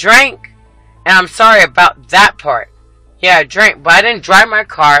I drank, and I'm sorry about that part. Yeah, I drank, but I didn't drive my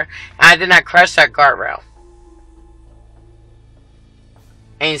car, and I did not crash that guardrail.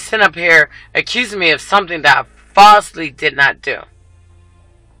 And you sit up here accusing me of something that I falsely did not do.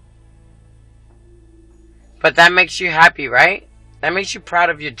 But that makes you happy, right? That makes you proud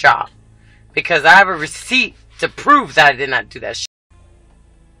of your job. Because I have a receipt to prove that I did not do that shit.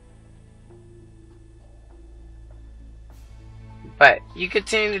 But you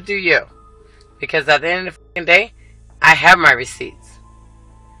continue to do you. Because at the end of the day, I have my receipts.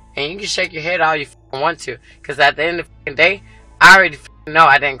 And you can shake your head all you want to. Because at the end of the day, I already know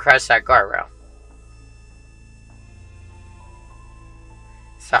I didn't crash that guardrail.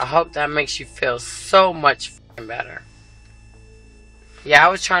 So I hope that makes you feel so much better. Yeah, I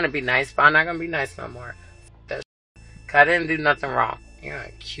was trying to be nice, but I'm not going to be nice no more. Because I didn't do nothing wrong. You're going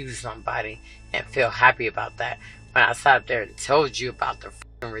to accuse somebody and feel happy about that. When I sat up there and told you about the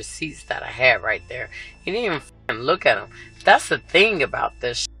receipts that I had right there. You didn't even look at them. That's the thing about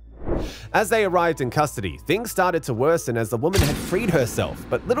this. As they arrived in custody, things started to worsen as the woman had freed herself,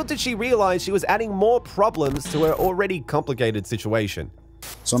 but little did she realize she was adding more problems to her already complicated situation.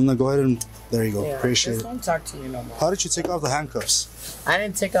 So I'm gonna go ahead and there you go. Yeah, Appreciate it. Don't talk to you no more. How did you take off the handcuffs? I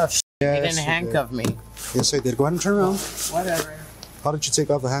didn't take off shit. Yes, You didn't you handcuff did. me. Yes, I did. Go ahead and turn around. Whatever. How did you take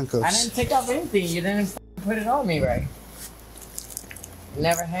off the handcuffs? I didn't take off anything. You didn't put it on me right. You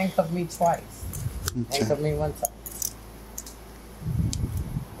never handcuffed me twice. Okay. Handcuffed me one time.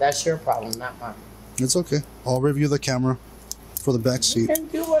 That's your problem, not mine. It's okay. I'll review the camera for the back seat. You can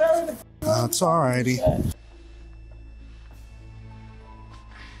do whatever the That's alrighty.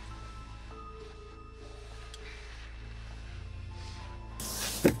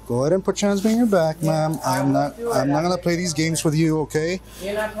 Go ahead and put your hands behind your back, ma'am. I'm not gonna play these games with you, okay?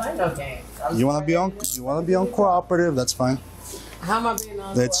 You're not playing no games. You wanna be uncooperative, that's fine. How am I being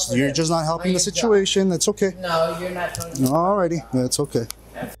on? You're just not helping the situation. That's okay. No, you're not doing it. Alrighty, that's okay.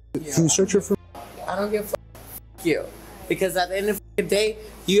 Can you search her for? I don't give a fuck you. Because at the end of the day,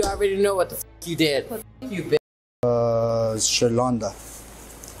 you already know what the fuck you did. You bitch. Shalonda.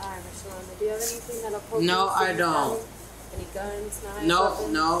 Alright, Shalonda, do you have anything that'll poke No, you? I don't. Any guns, knives? No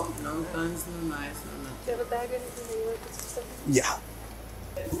weapons? no guns, no knives, no nothing. Do you have a bag or anything that you want to put some stuff in?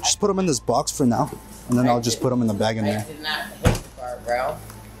 Yeah. Just put them in this box for now, and then I'll just put them in the bag in I there. did not hit the guardrail.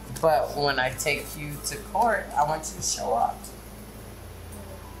 But when I take you to court, I want you to show up.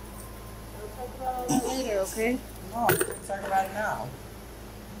 We'll talk about all that later, okay? No, we're talking about it now.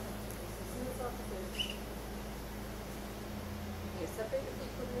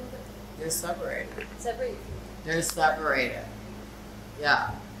 They're separated. Separate. They're separated.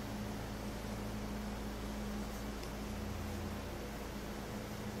 Yeah.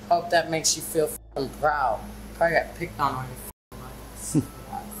 Hope that makes you feel fucking proud. probably got picked on your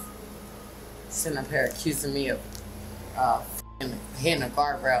sitting up here accusing me of hitting a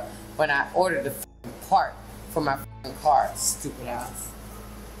guardrail when I ordered the part for my car. Stupid ass.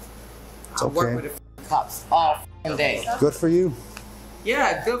 It's I work okay. with the cops all day. Good for you.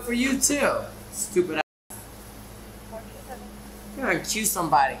 Yeah, good for you too. Stupid ass. You're gonna accuse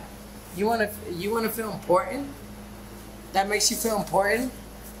somebody. You wanna feel important? That makes you feel important?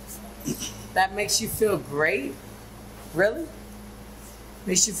 That makes you feel great? Really?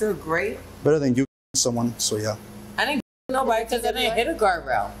 Makes you feel great? Better than you someone, so yeah. I didn't nobody because I didn't hit a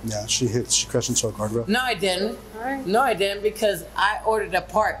guardrail. Yeah, she crashed into a guardrail. No, I didn't. No, I didn't because I ordered a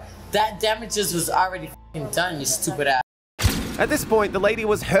part. That damages was already f***ing done, you stupid ass. At this point, the lady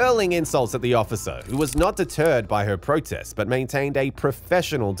was hurling insults at the officer, who was not deterred by her protest, but maintained a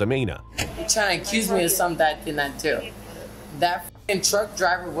professional demeanor. You're trying to accuse me of something that I did not do. That f***ing truck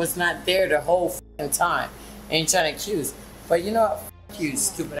driver was not there the whole f***ing time. And you're trying to accuse. But you know what? F*** you,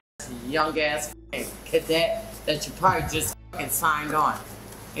 stupid ass, young ass f***ing cadet that you probably just f***ing signed on.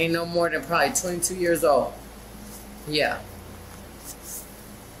 Ain't no more than probably 22 years old. Yeah.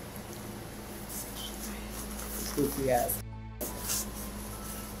 Goofy ass.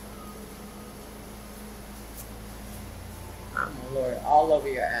 I'm a lawyer all over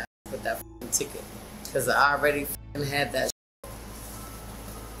your ass with that f***ing ticket. Because I already f***ing had that shit.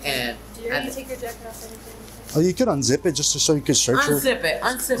 And Do you already take your jacket off anything? Oh, you could unzip it just so you could search her. Unzip it,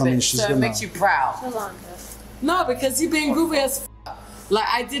 unzip I mean, it, she's so it gonna- makes you proud. Yolanda. No, because you being goofy as f***. Like,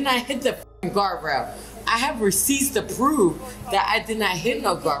 I did not hit the f***ing guardrail. I have receipts to prove that I did not hit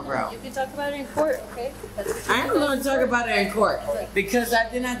no guardrail. You can talk about it in court, okay? I am going to talk about it in court because I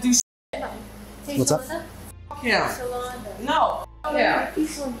did not do shit. What's that? Fuck him. No. Yeah.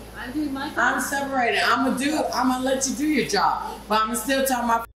 I'm doing my I'm separated. I'm gonna let you do your job, but I'm still talking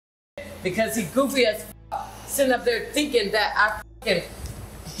about because he goofy as sitting up there thinking that I fucking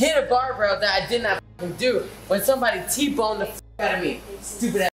hit a guardrail that I did not fucking do when somebody T-boned the fuck out of me.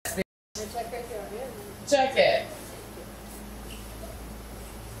 Stupid ass bitch. Check it.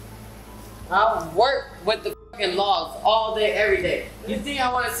 I work with the fucking laws all day, every day. You think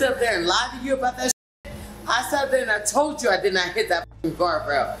I want to sit up there and lie to you about that shit? I sat there and I told you I did not hit that fucking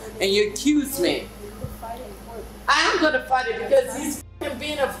guardrail, and you accused me. I am gonna fight it because he's fucking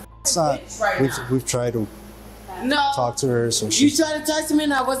being a It's not. bitch right now. We've tried to No. talk to her, so You she's. tried to talk to me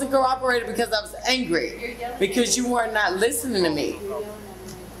and I wasn't cooperating because I was angry. Because you were not listening to me.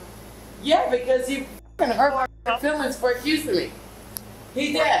 Yeah, because you fucking hurt my feelings for accusing me.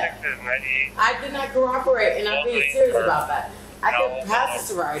 He did. I did not cooperate and I'm being serious about that. I can pass the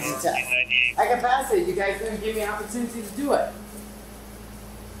sobriety test. I can pass it. You guys didn't give me an opportunity to do it.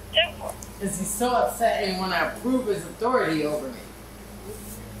 Because he's so upset and want to prove his authority over me.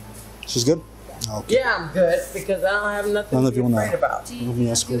 She's good. Okay. Yeah, I'm good because I don't have I don't nothing know to if be you wanna. afraid about. Let me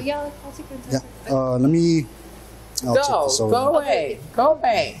ask her. Yeah, I'll take your time. Yeah. Let me. I'll check Go, this over. go away, go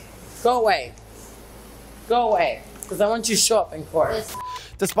away, go away, go away, because I want you to show up in court.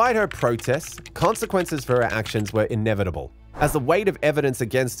 Despite her protests, consequences for her actions were inevitable, as the weight of evidence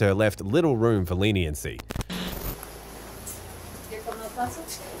against her left little room for leniency.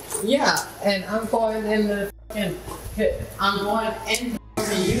 Yeah, and I'm going in the fucking, I'm going in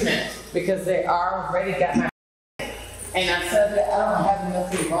the unit because they already got my and I said that I don't have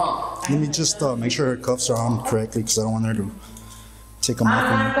nothing wrong. Let me just make sure her cuffs are on correctly because I don't want her to take them off.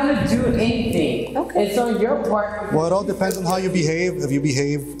 I'm not gonna do anything. Okay. It's on your part. Well, it all depends on how you behave. If you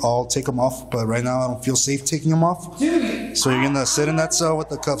behave, I'll take them off. But right now, I don't feel safe taking them off. Dude, So you're gonna sit in that cell with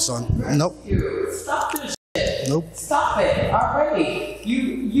the cuffs on. Nope. Stop this shit. Nope. Stop it already.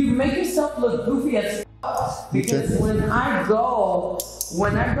 You make yourself look goofy as f***. Because when I go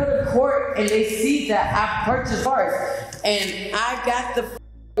to court and they see that I purchased cars and I got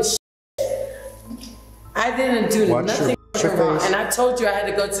the shit, I didn't do Watch nothing your wrong. face. And I told you I had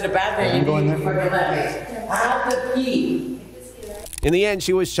to go to the bathroom I'm and going you there. fucking let me. I have to pee. In the end,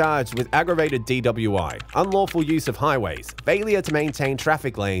 she was charged with aggravated DWI, unlawful use of highways, failure to maintain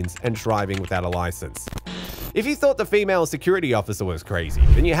traffic lanes, and driving without a license. If you thought the female security officer was crazy,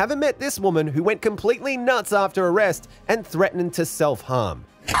 then you haven't met this woman who went completely nuts after arrest and threatened to self-harm.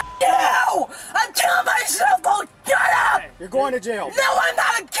 No! I'm killing myself! Don't shut up! You're going to jail. No, I'm not!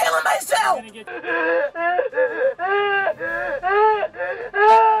 I'm killing myself!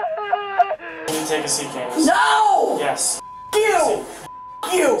 Can you take a seat, Candace? No! Yes. You!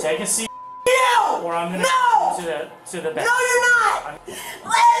 You! Take a seat. You! Or I'm gonna No! take you to the back. No, you're not!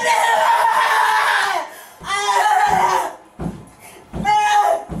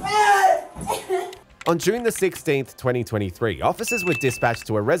 On June the 16th, 2023, officers were dispatched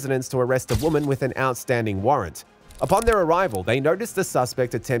to a residence to arrest a woman with an outstanding warrant. Upon their arrival, they noticed the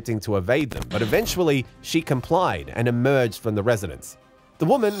suspect attempting to evade them, but eventually she complied and emerged from the residence. The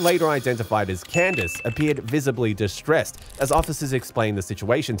woman, later identified as Candace, appeared visibly distressed as officers explained the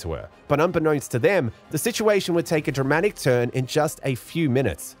situation to her. But unbeknownst to them, the situation would take a dramatic turn in just a few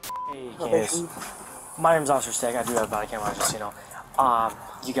minutes. Hey, Candace. My name's Officer Steg. I do have a body camera, just so you know.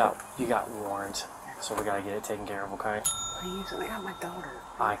 You got warrant, so we gotta get it taken care of, okay? Please, I got my daughter.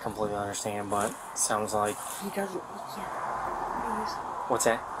 I completely understand, but sounds like... He doesn't, please. What's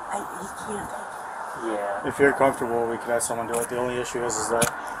that? He can't take Yeah. If you're comfortable, we could have someone do it. The only issue is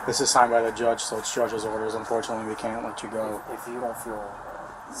that this is signed by the judge, so it's judge's orders. Unfortunately, we can't let you go. If you don't feel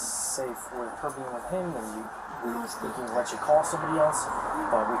safe with her being with him, then we can let you call somebody else,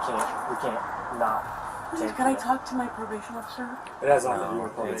 but we can't not. Please, can I talk to my probation officer? It has nothing to do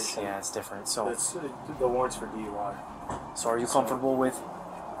with probation. It's different. So the warrant's for DUI. So are you comfortable with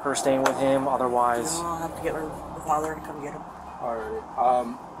her staying with him? Otherwise, No, I'll have to get the father to come get him.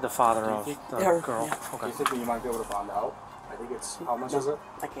 Alright. The father of the girl. Yeah. Okay. Do you think that you might be able to find out? I think it's, how much is it?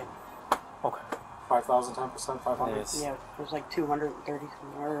 I can't. Okay. 5,000, 10%, 500? Yes. Yeah, it was like 230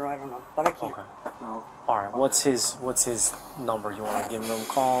 or I don't know, but I can't. Okay. No. All right. What's his number? You want to give him a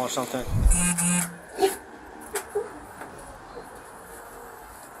call or something?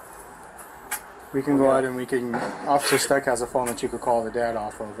 We can go ahead and we can, Officer Steck has a phone that you could call the dad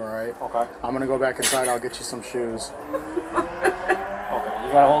off of, alright? Okay. I'm gonna go back inside, I'll get you some shoes. Okay.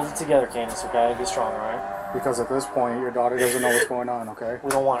 You gotta hold it together, Candace. Okay. Be strong, all right? Because at this point, your daughter doesn't know what's going on, okay?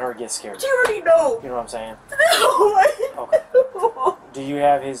 We don't want her to get scared. You already know. You know what I'm saying? No. Okay. Do you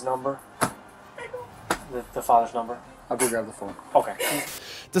have his number? The father's number? I'll go grab the phone. Okay.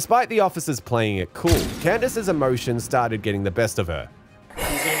 Despite the officers playing it cool, Candace's emotions started getting the best of her. He's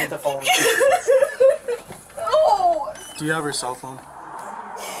gonna get the phone. No. Do you have her cell phone?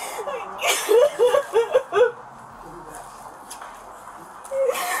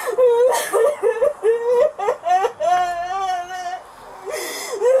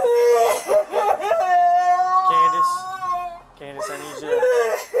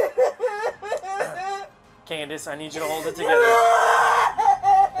 Candace, I need you to hold it together.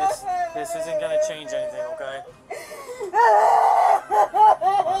 This isn't gonna change anything, okay?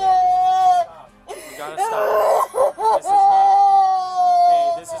 You gotta stop.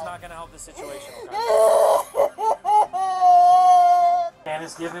 This is not gonna help the situation, okay?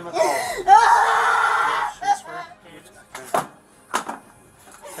 Candace, give him a call.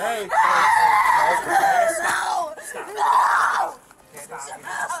 Hey!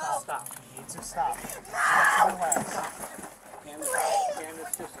 Stop. You need to stop. Relax.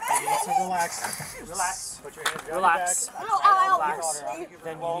 Candace, just relax. Put your hands behind your back. Relax.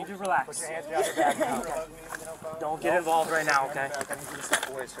 Then you need to relax. Put your hands behind your back now. Don't get involved right now, okay? I need you to step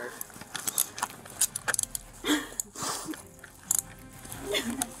away, sir.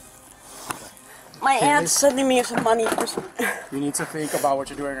 My aunt's sending me some money for some... You need to think about what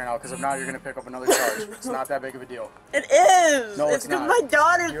you're doing right now, because if not, you're going to pick up another charge. It's not that big of a deal. It is! No, it's not. my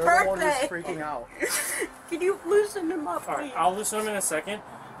daughter's You're birthday! the one who's freaking out. Can you loosen him up, please? Alright, I'll loosen him in a second,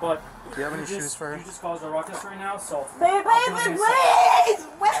 but... Do you have any shoes for her? You just caused a ruckus right now, so... Baby, please!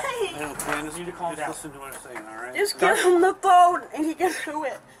 Wait! You need to calm down. Listen to what I'm saying, alright? Just give him the phone and he can do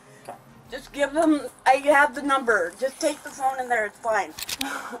it. Just give him, I have the number. Just take the phone in there, it's fine.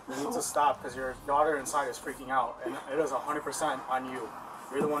 You need to stop, because your daughter inside is freaking out, and it is 100% on you.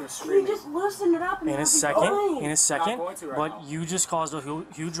 You're the one who's Can screaming. you just loosen it up and In a it'll be second, fine? Not going to right but now. you just caused a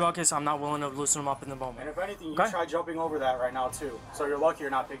huge ruckus. I'm not willing to loosen him up in the moment. And if anything, you Okay. try jumping over that right now, too. So you're lucky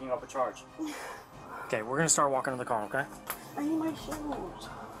you're not picking up a charge. Okay, we're gonna start walking to the car, okay? I need my shoes.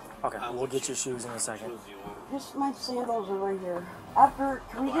 Okay, we'll get your shoes in a second. Just my sandals are right here. After,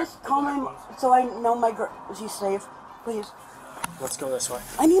 can we just call my, so I know my girl, she's safe, please? Let's go this way.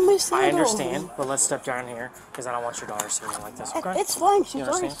 I need my sandals. I understand, but let's step down here, because I don't want your daughter seeing me like this, okay? It's fine, she's You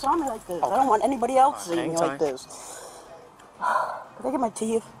already understand? saw me like this. Okay. I don't want anybody else seeing hang me like tight. this. Can I get my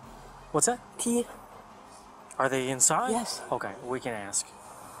teeth? What's that? Teeth? Are they inside? Yes. Okay, we can ask.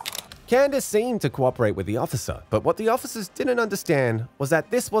 Candace seemed to cooperate with the officer, but what the officers didn't understand was that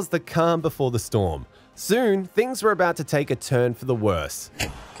this was the calm before the storm. Soon, things were about to take a turn for the worse.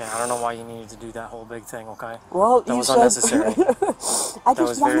 Okay, I don't know why you needed to do that whole big thing, okay? Well, that you was said... unnecessary. I That just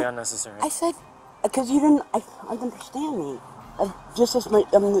was very wanted- unnecessary. I said, because you didn't, I understand me. Just as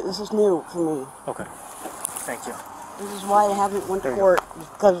this is new for me. Okay, thank you. This is why I haven't went to court,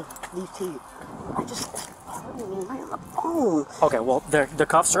 because of these teeth. I just, right on the phone. Okay, well, the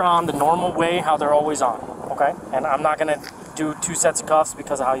cuffs are on the normal way, how they're always on, okay? And I'm not gonna do 2 sets of cuffs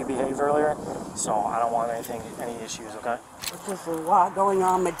because of how you behaved earlier. So I don't want any issues, okay? There's a lot going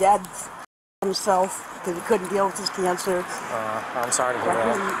on. My dad himself because he couldn't deal with his cancer. I'm sorry to hear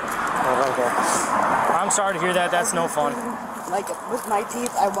that. Okay. I'm sorry to hear that. That's no fun. Like with my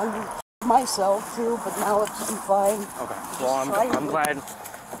teeth, I wanted to myself too, but now it's fine. Okay. Well,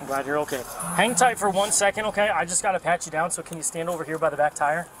 I'm glad you're okay. Hang tight for 1 second, okay? I just gotta pat you down. So can you stand over here by the back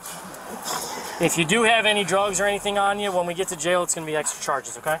tire? If you do have any drugs or anything on you, when we get to jail, it's gonna be extra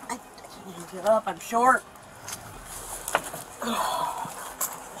charges, okay? I can't get up. I'm short.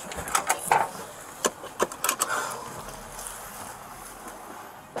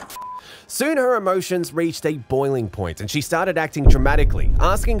 Soon her emotions reached a boiling point and she started acting dramatically,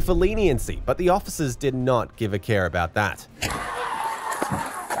 asking for leniency, but the officers did not give a care about that.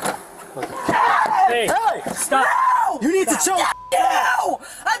 Hey, stop! No! You need to chill! No!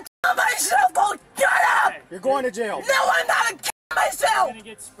 I'm killing myself! Oh, shut up! You're going to jail. No, I'm not! I'm killing myself! You're gonna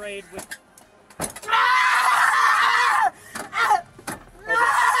get sprayed with...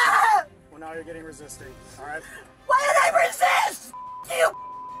 Well, now you're getting resisting, alright? Why did I resist? You!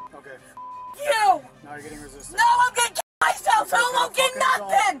 Okay. You! Now you're getting resistant. No, I'm gonna kill myself so I won't get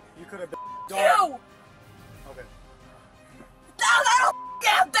nothing! You could have been... You! Okay. No, I don't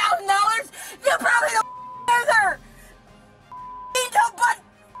have $1,000! You probably don't either! Need no but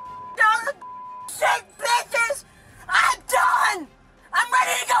shit bitches! I'm done! I'm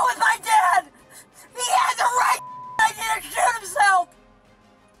ready to go with my dad! He has a right idea to shoot himself!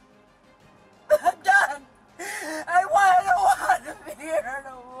 I'm done! I don't want to be here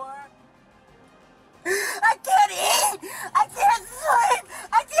no more! I can't eat! I can't sleep!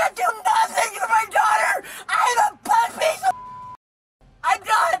 I can't do nothing for my daughter! I'm a butt piece of... I'm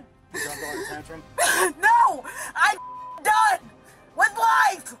done! You don't go in a tantrum? No! I'm done! With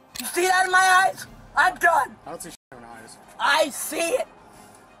life! You see that in my eyes? I'm done! I don't see shit in my eyes. I see it!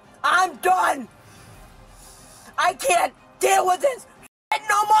 I'm done! I can't deal with this shit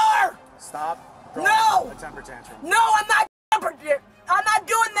no more! Stop. No! A temper tantrum. No, I'm not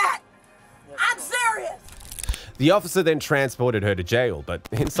doing that! I'm serious! The officer then transported her to jail, but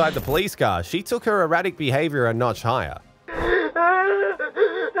inside the police car, she took her erratic behavior a notch higher.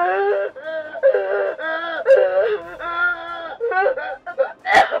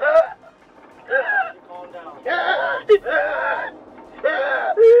 Calm down.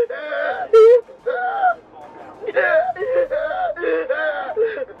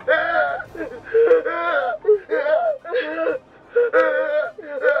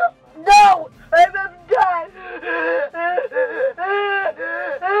 No! I'm done!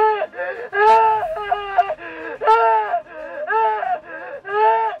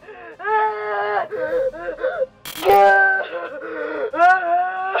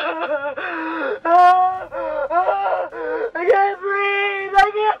 I can't breathe!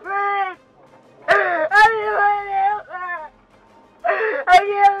 I can't breathe! I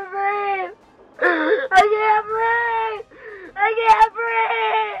can't breathe! I can't breathe! I can't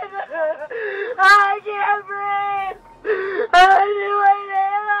breathe! I can't breathe! I need my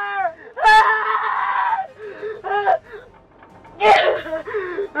neighbor!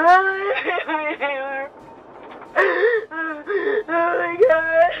 I need my neighbor! Oh my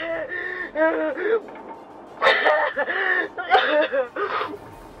god!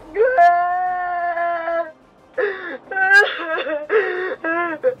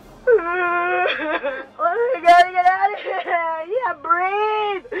 I gotta get out of here! I can't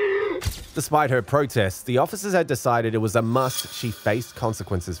breathe! Despite her protests, the officers had decided it was a must she faced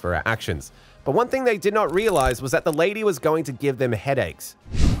consequences for her actions. But one thing they did not realize was that the lady was going to give them headaches.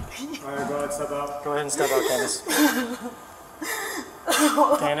 Alright, go ahead, step out. Go ahead and step out, Candace.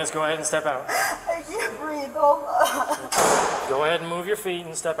 Candace, go ahead and step out. I can't breathe, hold on. Go ahead and move your feet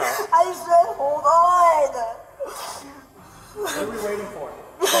and step out. I said hold on! What are we waiting for?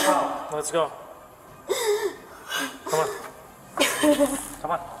 Step out. Let's go. Come on.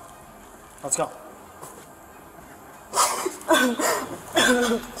 Come on. Let's go.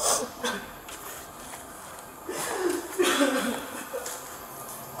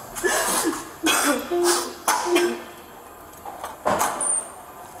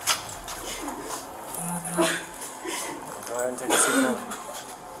 Go ahead and take a seat now.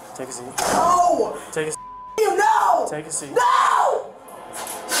 Take a seat. No! Take a seat. You know! Take a seat. No!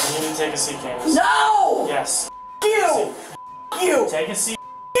 You need to take a seat, Candace. No! Yes. You! You! Take a seat.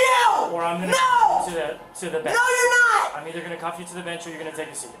 You! Or I'm gonna No! cuff you to the bench. No, you're not! I'm either gonna cuff you to the bench or you're gonna take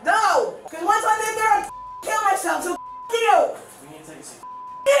a seat. No! Because once I'm in there, I'll kill myself, so you! We need to take a seat.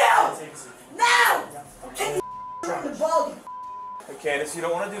 You! Take a seat. No! Take the ball. Hey, Candace, you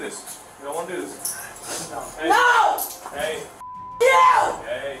don't want to do this. You don't want to do this. No. Hey. No! Hey. you!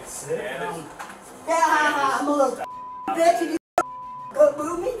 Hey, Candace. Yeah, I'm a little bitch. You go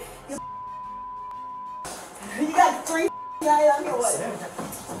move me. You got 3 guys on your way.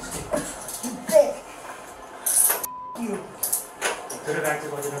 You bitch. You. Could have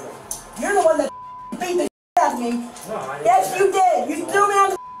acted like another. You're the one that beat the out of me. No, I didn't. Yes, you did. You threw me on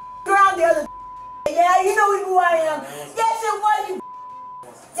the ground the other. Yeah, you know who I am. Yes, it was you.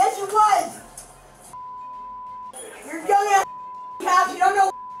 Yes, it was. You're young ass cops. You don't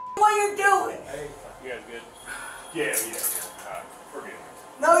know what you're doing. Hey, you guys good? Yeah. We're good.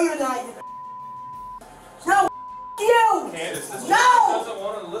 No, you're not. No, you. Candace, this No. doesn't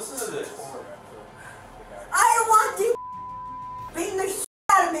want to listen to this. I don't want you beating the shit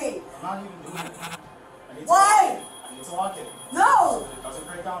out of me. I'm not even doing it. I need Why? I need to lock it. No. So it doesn't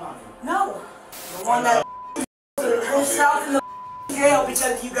break down on you. No. The one that herself in the jail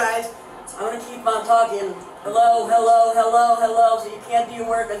because of you guys. I'm gonna keep on talking. Hello, hello, hello, hello. So you can't do your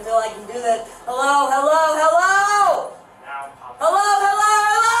work until I can do that. Hello, hello, hello. Hello, hello,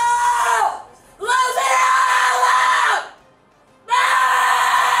 hello. Hello, hello.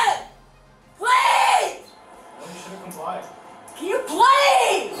 Please. Well, you should have complied. Can you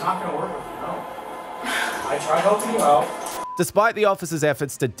please? It's not going to work with you, no. I tried helping you out. Despite the officer's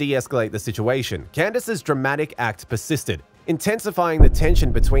efforts to de-escalate the situation, Candace's dramatic act persisted, intensifying the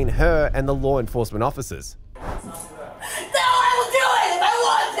tension between her and the law enforcement officers. No, I will do it if I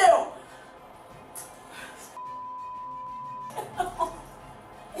want to.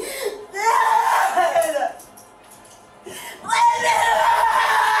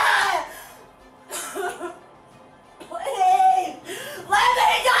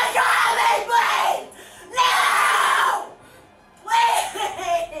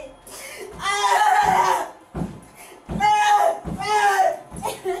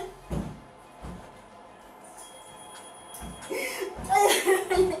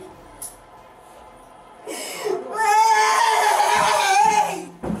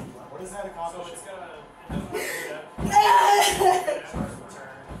 What does that accomplish? So it's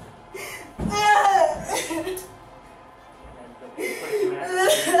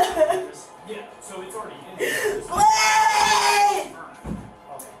yeah, so it's already in there.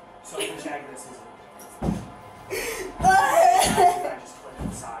 Okay, so I can check this as I just click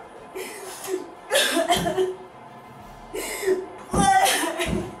inside.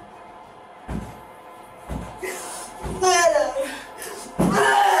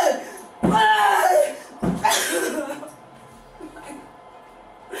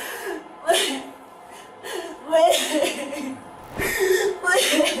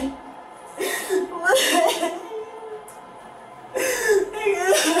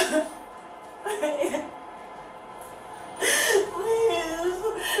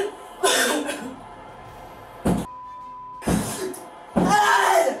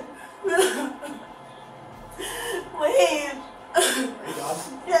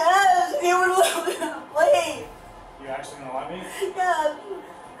 Yes, you would love it. Please. You actually gonna let me? Yes.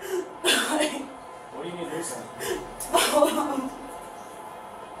 What do you need to do, son?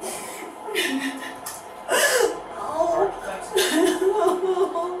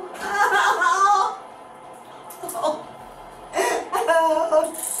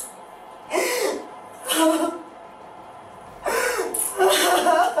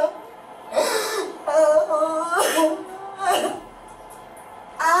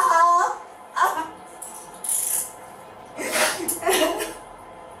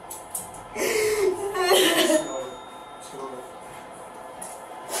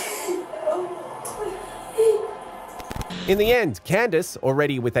 In the end, Candace,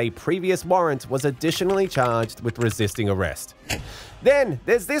 already with a previous warrant, was additionally charged with resisting arrest. Then,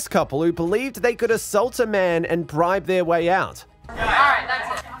 there's this couple who believed they could assault a man and bribe their way out. Alright,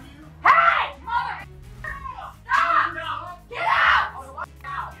 that's it. Hey! Mother! Stop! Get out!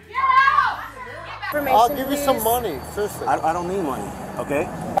 Get out! I'll give you some money, seriously. I don't need money, okay?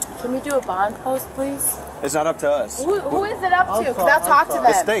 Can we do a bond post, please? It's not up to us. Who is it up to? Because I'll talk to them.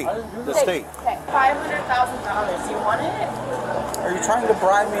 The state. The state. Okay, $500,000. You want it? Are you trying to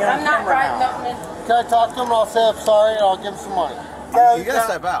bribe me on I'm not camera bribing now? nothing. Can I talk to him and I'll say I'm sorry and I'll give him some money? You gotta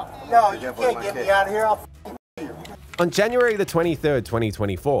step out. No, you can't get me out of here. I'll On January the 23rd,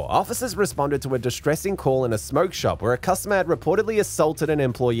 2024, officers responded to a distressing call in a smoke shop where a customer had reportedly assaulted an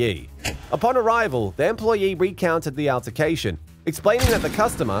employee. Upon arrival, the employee recounted the altercation, explaining that the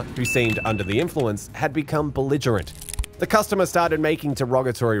customer, who seemed under the influence, had become belligerent. The customer started making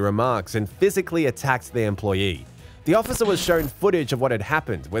derogatory remarks and physically attacked the employee. The officer was shown footage of what had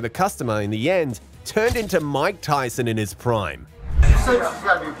happened, where the customer, in the end, turned into Mike Tyson in his prime. You said she's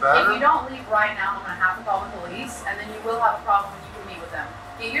gotta be better. If you don't leave right now, I'm going to have to call the police, and then you will have a problem when you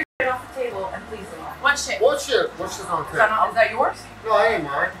off the table and please leave. What shit? What shit? What shit's on Is that yours? No, I ain't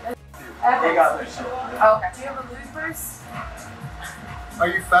mine. They got this shit. Oh, okay. Do you have a loose purse? Are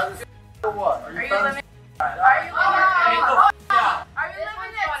you fat as or what? Are you fat as Are you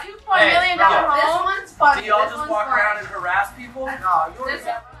living at $2 million home? This one's funny. Do y'all just walk around and harass people? No, yours.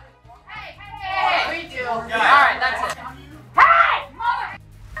 Hey, we do. All right, that's it. Hey, mother!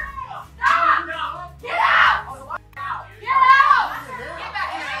 Stop! Get out! Get out! Get back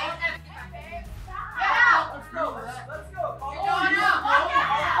here! Get out! Let's go. You're going out.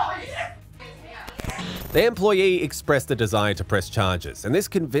 The employee expressed a desire to press charges, and this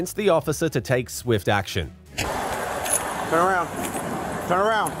convinced the officer to take swift action. Turn around. Turn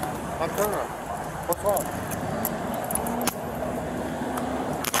around. I'm turning around. What's wrong?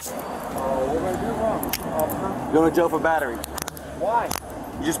 What did I do wrong? You're going to jail for battery. Why?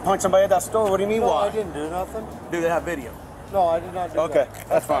 You just punched somebody at that store. What do you mean, No, why? I didn't do nothing. Do they have video? No, I did not do that. Okay,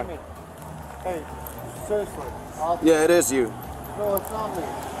 that's not fine. me. Hey, seriously. Yeah, it is you. No, it's not me.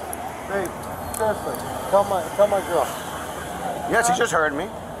 Hey, seriously. Tell my girl. Yeah, she just heard me.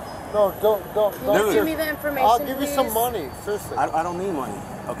 No, don't. Dude. Give me the information, I'll give you some please. money. Seriously. I don't need money,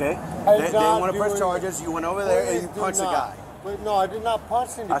 okay? I They did not want to press do charges. You went over there and you punched the guy. Wait, no, I did not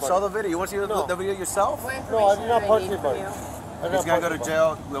punch anybody. I saw the video. You want to see the video yourself? No, I did not punch anybody. He's going to go to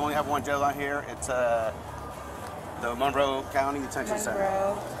jail. We only have one jail out here. It's the Monroe County Detention Center.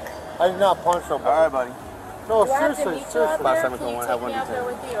 I did not punch nobody. All right, buddy. No, Do I have to seriously, meet you out Last there? time I Can you want to take have one me out there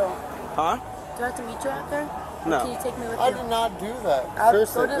detained. with you? Huh? Do I have to meet you out there? No. Can you take me with you? I did not do that. I'll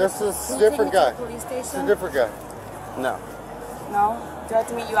Seriously, go to this the- is can a you different take me to guy. the police It's station? a different guy. No. No? Do I have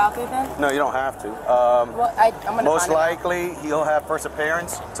to meet you out there then? No, you don't have to. Well, I'm gonna Most find it. likely, he'll have first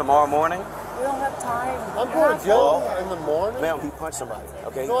appearance tomorrow morning. We don't have time. I'm going to jail in the morning. Ma'am, he punched somebody,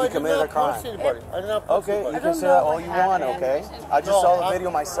 okay? No, I he did committed not a crime. punch anybody. I did not punch Okay, anybody. you can say that all you want, okay? I just saw the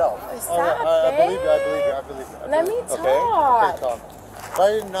video myself. I believe you. I believe you. I believe you. Let me Okay. talk. Okay, talk. I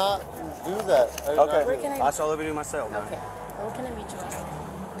did not do that. I did not do Okay, that. I saw the video myself, man. Okay. Where can I meet you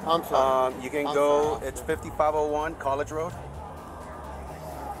at? I'm sorry. You can go, it's 5501 College Road.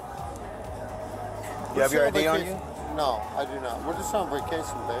 You have your ID on you? No, I do not. We're just on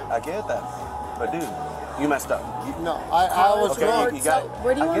vacation, babe. I get that. But dude, you messed up. No, I was Okay, wrong. you got it.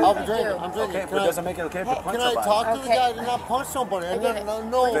 What do you I'm want me to drinking. do? I'm drinking. Okay, but it doesn't make it okay to punch Can I somebody. talk to the Okay. guy? I did not punch somebody. I get did it. not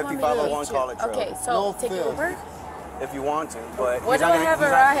know. Where do you want me to 5501 meet you? College Road. Okay, so No take fear. Uber? If you want to, but When he's do not I gonna, have a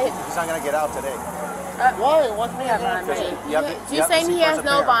he's ride? Not, he's not gonna get out today. Why? What's We have bond, Because right? you have to- You you have to saying see he has first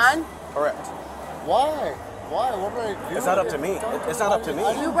no appearance. bond? Correct. Why? Why? What did I do? It's not up to me. It's not up to me.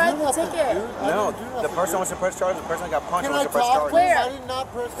 You read the ticket. No, the person wants to press charges. The person that got punched Can I wants to press talk? charges. Where? I did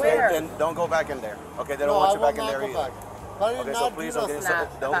not press Where? charges. Then don't go back in there. Okay, they No, don't want I you will back in not there go either. back. I did Okay, so not please do don't get nothing.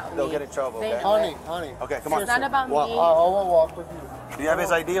 It's not about don't me. get in trouble. Thank Okay. you. Honey. Okay, come on. It's not about Walk. me. I will walk with you. Do you have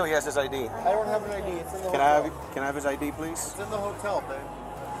his ID or he has his ID? I don't have an ID. It's in the Can hotel. I have his ID, please? It's in the hotel, babe.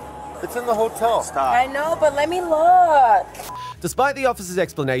 It's in the hotel. Stop. I know, but let me look. Despite the officer's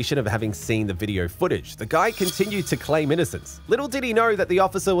explanation of having seen the video footage, the guy continued to claim innocence. Little did he know that the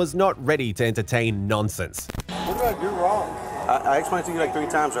officer was not ready to entertain nonsense. What did I do wrong? I explained to you like 3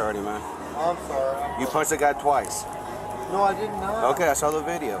 times already, man. I'm sorry. You punched the guy twice. No, I did not. Okay, I saw the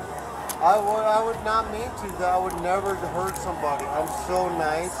video. I would not mean to. That I would never hurt somebody. I'm so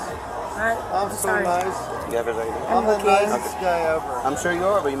nice. I'm so sorry. nice. You have his ID? I'm the okay. nicest guy ever. I'm sure you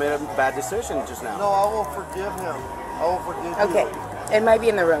are, but you made a bad decision just now. No, I will forgive him. I will forgive you. Okay. It might be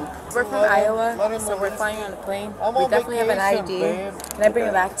in the room. We're from Let him Iowa, so we're release flying me. on a plane. I'm We on definitely have an vacation, ID. babe. Can I bring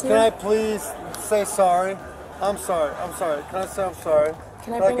it back to you? Can I please say sorry? I'm sorry. I'm sorry. Can I say I'm sorry?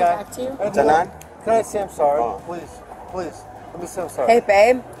 Can I bring it back to you? Tanan? Can I say I'm sorry? Oh. Please. Please. Let me say I'm sorry. Hey,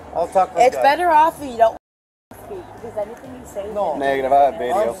 babe. I'll talk to It's the guy. better off if you don't speak, because anything you say... No. Negative, I have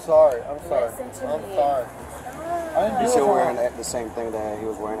video. I'm sorry. I'm sorry. Listen to I'm me. sorry. I didn't do He's it still wrong. wearing the same thing that he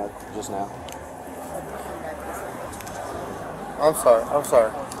was wearing just now. I'm sorry. I'm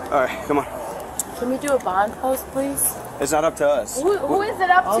sorry. All right, come on. Can we do a bond post, please? It's not up to us. Who is it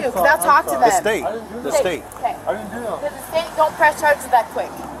up to? I'm Because sorry, I'll talk I'm to sorry. them. The state. I didn't do The that. state. Okay. I didn't do that. Because the state don't press charges that quick.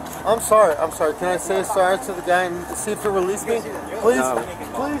 I'm sorry. I'm sorry. Can I say sorry to the guy and see if he'll release me? Please. No.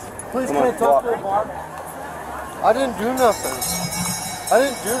 Please. Please. Come Can I on, talk walk. to him? I didn't do nothing. I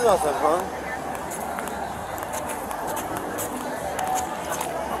didn't do nothing, hon.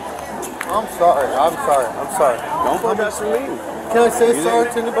 I'm sorry. I'm sorry. I'm sorry. Don't put that to me. Can I say sorry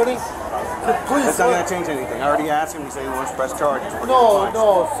to anybody? Please. It's not going to change anything. I already asked him. He said he wants to press charges.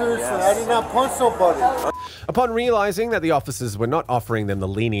 No, seriously. Yes. I did not punch nobody. Upon realizing that the officers were not offering them the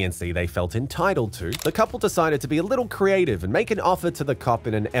leniency they felt entitled to, the couple decided to be a little creative and make an offer to the cop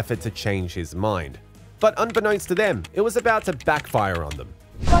in an effort to change his mind. But unbeknownst to them, it was about to backfire on them.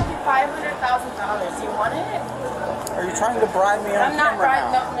 Fucking $500,000. You want it? Are you trying to bribe me on I'm not camera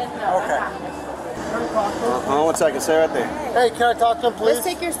bribing. now? No. Okay. I'm not. One second. Stay right there. Hey, can I talk to him, please? Let's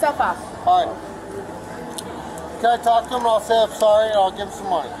take your stuff off. All right. Can I talk to him? I'll say I'm sorry and I'll give him some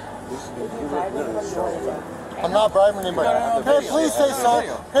money. I'm not bribing anybody. Hey, please say sorry.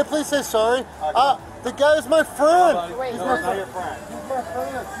 Hey, please say sorry. The guy's my friend. Wait, He's my friend.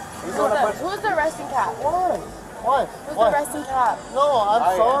 Who's the arresting cop? Why? Who's the arresting cop? No,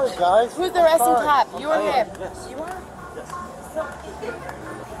 I'm sorry, guys. Who's the arresting cop? You or him? You are?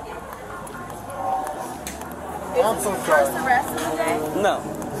 I'm so sorry. First arrest of the day? No.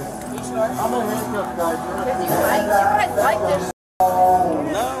 You sure? I'm a handcuff guy. Because you guys like this.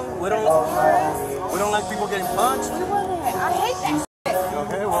 No, we don't like people getting punched. I hate that shit.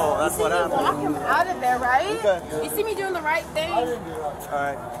 Okay, well, that's what happened. Walk him out of there, right? Okay. You see me doing the right thing? All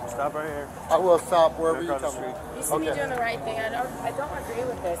right, stop right here. I will stop wherever you tell me. You see me doing the right thing? I don't agree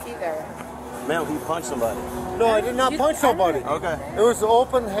with this either. Man, he punched somebody. No, I did not punch somebody. Okay. It was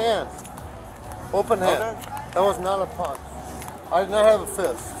open hand. Open hand. Okay. That was not a punch. I did not have a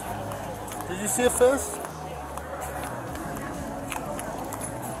fist. Did you see a fist?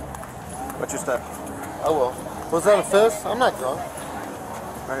 What's your step? I will. Was that a fist? I'm not drunk.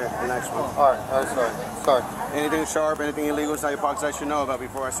 Right here, the next one. All right, sorry. Anything sharp, anything illegal inside your pockets I should know about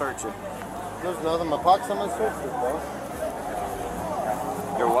before I search it? There's nothing in my pockets. I'm gonna search it, bro.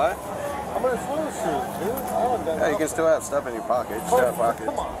 Your what? I'm gonna swimsuit, dude. I haven't done. Yeah, you can still have stuff in your pocket. You still have pockets.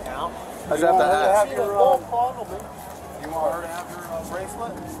 Come on now. I just have to ask. Don't follow me. You want her to have your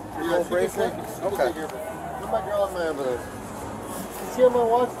bracelet? Your bracelet? Okay. Give my girl my envelope. Does she have my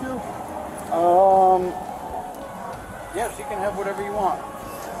watch too? Yeah, she can have whatever you want.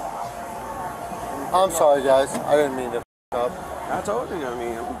 I'm sorry, guys. I didn't mean to f up. I told you. I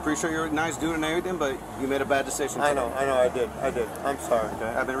mean, I'm pretty sure you're a nice dude and everything, but you made a bad decision today. I did. I'm sorry. Okay.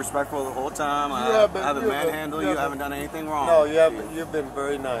 I've been respectful the whole time. I haven't manhandled you. I haven't done anything wrong. No, you've been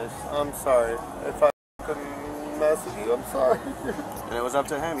very nice. I'm sorry. If I couldn't mess with you, I'm sorry. And it was up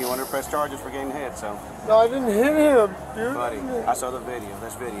to him. He wanted to press charges for getting hit, so. No, I didn't hit him, dude. Buddy, I saw the video.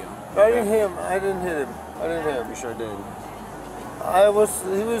 That's video. I didn't hit him. I didn't hit him. You sure did.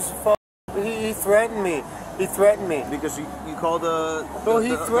 He threatened me. He threatened me. Because you called the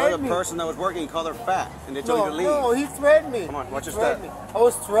other person that was working, you called her fat, and they told you to leave. No, he threatened me. Come on, watch your step. I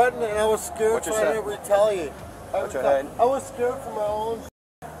was threatened and I was scared, so I didn't retaliate. Watch your head. I was scared for my own.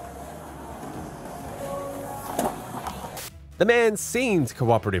 The man seemed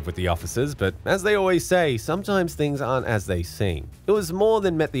cooperative with the officers, but as they always say, sometimes things aren't as they seem. It was more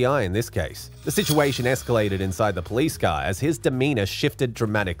than met the eye in this case. The situation escalated inside the police car as his demeanor shifted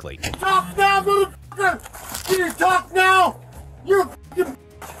dramatically. Talk now, motherfucker! Can you talk now? You fucking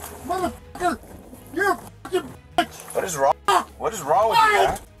motherfucker! You're fucking bitch! What is wrong? What is wrong with you,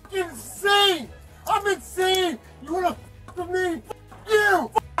 man? I'm insane! I'm insane! You wanna fuck with me? Fuck you!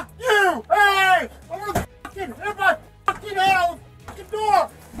 Fuck you! Hey! I'm gonna fucking hit my fucking head out the fucking door!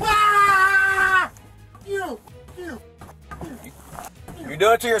 Ah! You! You're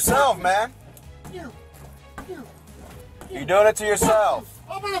doing it to yourself, man. You're doing it to yourself.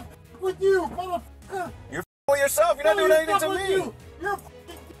 I'm gonna fuck with you, motherfucker. You're with yourself. You're not doing anything to me. You're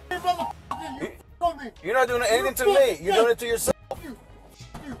fucking motherfucker. You're not doing anything to me. You're doing it to yourself. You.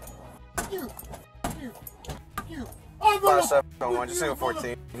 I'm gonna fuck with you. Just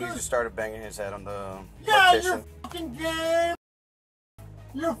 14. He just started banging his head on the partition. You're fucking game.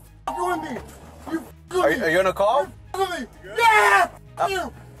 You're fucking with me. Are you in a call? You're fucking with me. Yeah.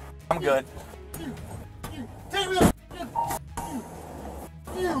 You. I'm good. Take me the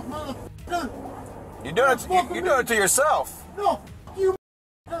you motherfucker. You're doing it to yourself. No, you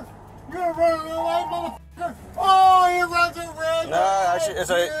motherfucker. You're running a light, motherfucker. Oh, you run the red. No,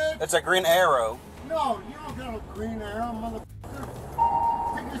 actually, it's a green arrow. No, you don't got a green arrow, motherfucker.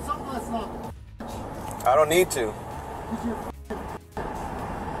 Take your sunglasses off. I don't need to. You're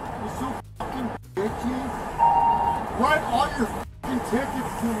so fucking bitchy. Write all your fucking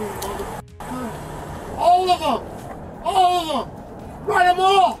tickets to me, motherfucker. All of them. All of them. Write them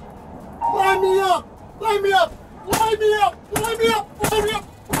all! Line me up! Line me up! Line me up! Line me up! Line me up!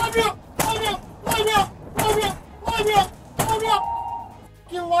 Line me up! Line me up! Line me up! Line me up! Line me up! Line me up!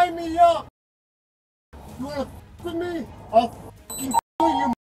 You line me up! You wanna f with me? I'll fucking kill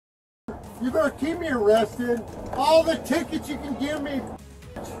you, you better keep me arrested. All the tickets you can give me.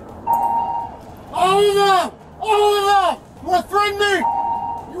 All of them! All of them! You wanna threaten me?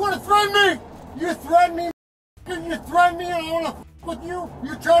 You wanna threaten me? You threaten me? You threaten me and I wanna with you?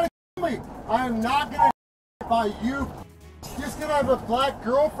 You're trying to kill me. I am not gonna by you. Just because I have a black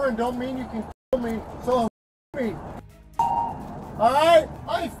girlfriend don't mean you can kill me. So me. Alright?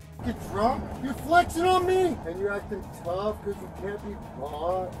 I ain't fucking drunk. You're flexing on me. And you're acting tough because you can't be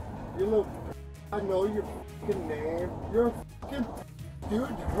bought. You little I know your fucking name. You're a fucking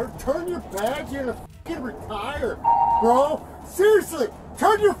dude. Turn your badge in and fucking retire, bro. Seriously,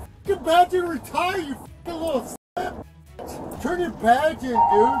 turn your fucking badge in and retire, you fucking little snap. Turn your badge in,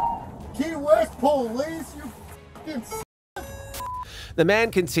 dude. Key West Police, you fucking The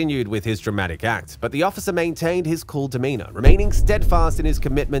man continued with his dramatic act, but the officer maintained his cool demeanor, remaining steadfast in his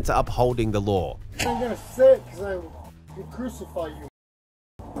commitment to upholding the law. I'm gonna say it because I will crucify you.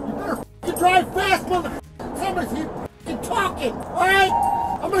 You better fucking drive fast, motherfucker. Somebody's keep fucking talking, alright?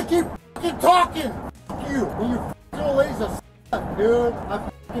 I'm gonna keep fucking talking. Fuck you. And you fucking old lady's a slut, dude.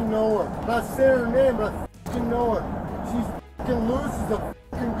 I fucking know her. I'm not saying her name, but I fucking know her. She's fucking loose as a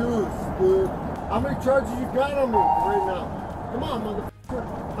fucking goose, dude. How many charges you got on me right now? Come on,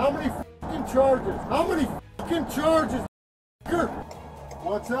 motherfucker. How many fucking charges? How many fucking charges, motherfucker?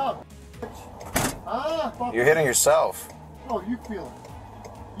 What's up, bitch? Ah, You're hitting yourself. Oh, you feel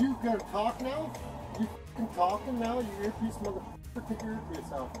it. You gonna talk now? You fucking talking now? You earpiece motherfucker, take your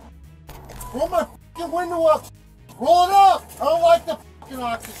earpiece out. Roll my fucking window up! Roll it up! I don't like the fucking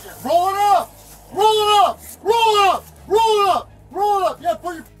oxygen. Roll it up! Roll it up! Roll it up! Roll it up! Roll it up! Yeah,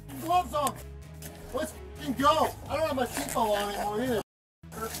 put your fucking gloves on. Let's fucking go. I don't have my seatbelt on anymore either.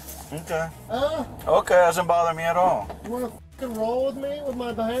 Okay. Okay, doesn't bother me at all. You wanna fucking roll with me with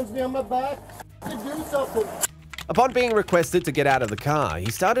my hands behind my back? Fucking do something. Upon being requested to get out of the car,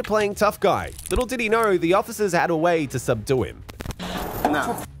 he started playing tough guy. Little did he know, the officers had a way to subdue him.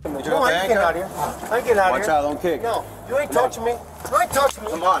 No. No, I ain't getting out of here. I ain't getting out of here. Watch out, don't kick. No, you ain't touching me. You ain't touching me.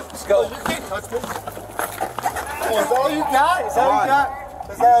 Come on, let's go. You can't touch me. Oh, is that all you got? Is that all you got?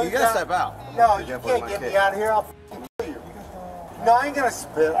 Is that all You gotta step out. No, you can't get me out of here. I'll f***ing kill you. No, I ain't gonna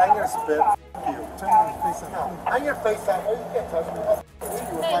spit. I ain't gonna spit. F*** you. Turn your face out. No, I ain't gonna face that. No, you can't touch me. I'll f***ing hit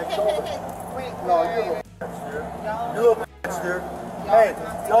you with my shoulder. No, you're a little bitch, dude. You're a little bitch, dude. Hey,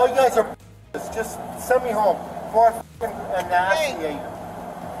 all you guys are bitches. Just send me home before I f***ing enunciate you.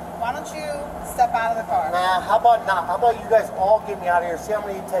 Why don't you step out of the car? Nah, how about you guys all get me out of here, see how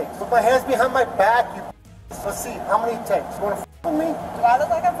many it takes. Put my hands behind my back, you let's see how many it takes. You wanna f*** with me? Do I look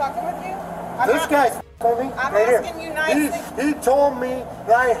like I'm fucking with you? This guy's f***ing with me. I'm right asking here. you nicely. He told me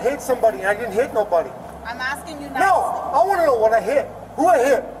that I hit somebody and I didn't hit nobody. I'm asking you nicely. No, I wanna know what I hit. Who I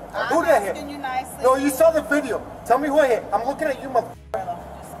hit? Who did I hit? I'm asking you nicely. No, you saw the video. Tell me who I hit. I'm looking at you,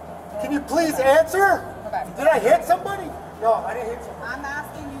 motherfucker. Can you please answer? Okay. Did I hit somebody? No, I didn't hit somebody. I'm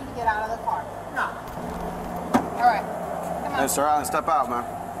asking you to get out of the car. No. All right. Come on. Hey, Sir Allen, step out, man.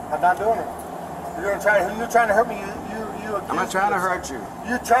 I'm not doing it. You're trying to hurt me. I'm not trying to hurt you.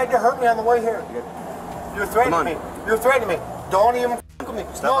 You tried to hurt me on the way here. You're threatening me. You're threatening me. Don't even f*** with me.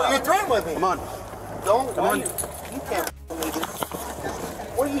 No, you're threatening with me. Come on. Don't. Come on. You can't f*** with me, dude.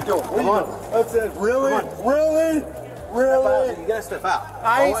 What are you doing? Come on. That's it. Really? Really? Really? You gotta step out.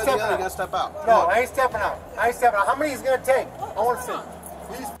 I ain't stepping out. You gotta step out. No, I ain't stepping out. I ain't stepping out. How many is it gonna take? I want to see.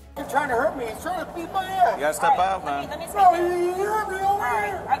 He's f***ing trying to hurt me. He's trying to beat my ass. You gotta step out, man. Let me see. No, you hurt me over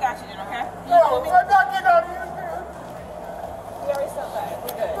here. I got you then, okay? No, I'm not getting out of here. We already stepped back.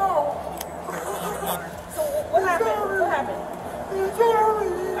 We're good. No. So what happened? What happened? He's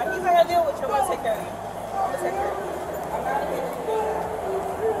hurting me. He's not gonna deal with you. I'm gonna take care of you. I'm gonna take care of you. I'm not gonna get you.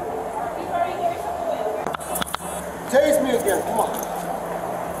 He's already here. Tase me again, come on.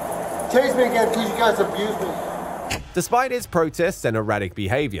 Tase me again because you guys abused me. Despite his protests and erratic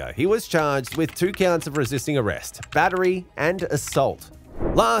behavior, he was charged with 2 counts of resisting arrest, battery, and assault.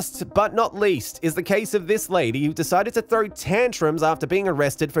 Last but not least is the case of this lady who decided to throw tantrums after being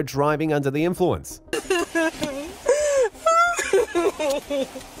arrested for driving under the influence.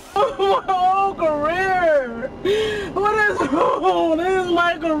 My whole career! What is wrong? This is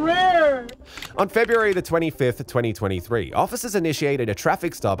my career! On February the 25th, 2023, officers initiated a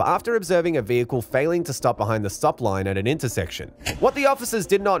traffic stop after observing a vehicle failing to stop behind the stop line at an intersection. What the officers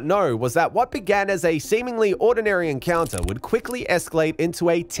did not know was that what began as a seemingly ordinary encounter would quickly escalate into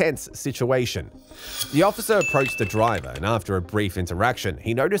a tense situation. The officer approached the driver, and after a brief interaction,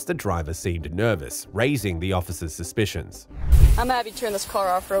 he noticed the driver seemed nervous, raising the officer's suspicions. I'm gonna have you turn this car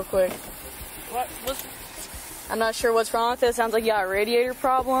off real quick. I'm not sure what's wrong with it. Sounds like you got a radiator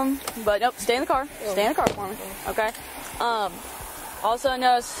problem, but nope, stay in the car. Stay in the car for me, okay? Also I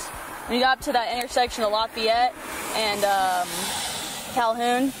noticed when you got up to that intersection of Lafayette and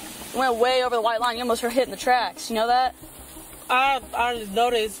Calhoun, you went way over the white line. You almost were hitting the tracks. You know that? I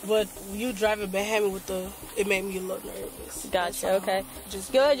noticed, but you driving behind me with it made me a little nervous. Gotcha, okay.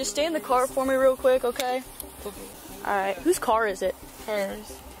 Just go ahead, just stay in the car for me real quick, okay? Okay. Alright, whose car is it?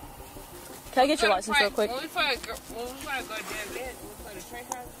 Hers. Can I get your license real quick? When we find a goddamn event, we find a train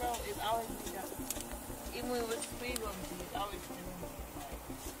house, bro, it's always been done. Even when it was speed bumps, it's always been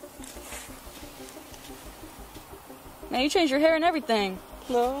Man, you changed your hair and everything.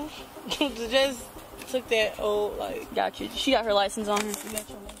 No. Just took that old, like... Got you. She got her license on her. I'm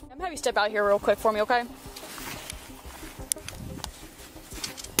gonna have you step out here real quick for me, okay?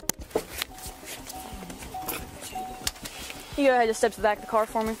 You go ahead and step to the back of the car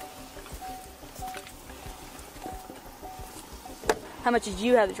for me. How much did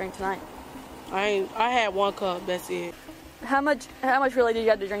you have to drink tonight? I had 1 cup, that's it. How much really did you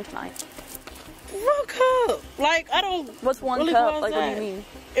have to drink tonight? 1 cup. Like, I don't... What's 1 really cup? Like, what do you mean?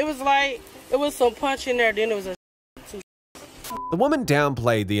 It was like, it was some punch in there, then it was a... The woman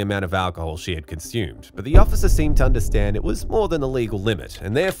downplayed the amount of alcohol she had consumed, but the officer seemed to understand it was more than the legal limit,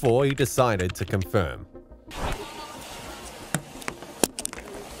 and therefore he decided to confirm.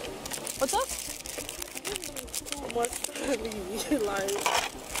 What's up? Too much like...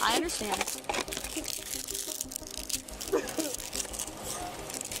 I understand.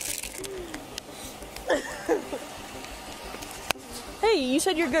 Hey, you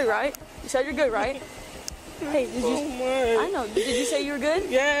said you're good, right? You said you're good, right? Hey, did you? I know. Did you say you were good?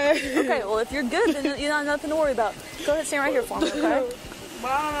 Yeah. Okay. Well, if you're good, then you don't have nothing to worry about. Go ahead, stand right here for me, okay?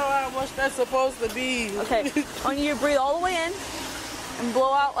 But I don't know how much that's supposed to be. Okay. I want you to breathe all the way in and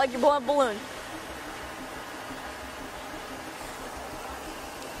blow out like you're blowing a balloon.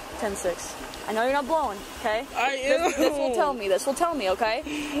 10-6. I know you're not blowing, okay? I am. This will tell me. This will tell me,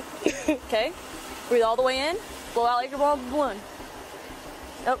 okay? Okay? Breathe all the way in. Blow out like you're blowing a balloon.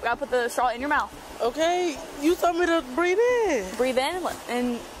 Nope, gotta put the straw in your mouth. Okay, you told me to breathe in. Breathe in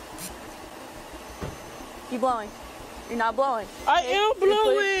and keep blowing. You're not blowing. I am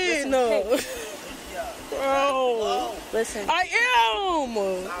blowing. No. Bro. Listen. I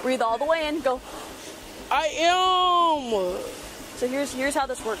am. Breathe all the way in. Go. I am. So here's how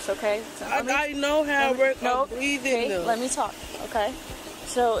this works, okay? So I know how it works. No, breathing. okay, let me talk, okay?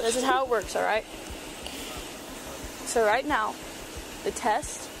 So this is how it works, all right? So right now, the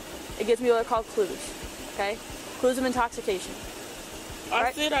test, it gives me what are called clues, okay? Clues of intoxication.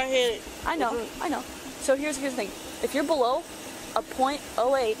 I said I had it. I know. So here's the thing. If you're below a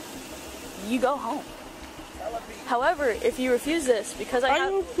 .08, you go home. However, if you refuse this, because I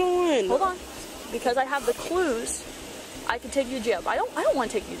have... Hold on. Because I have the clues, I can take you to jail. But I don't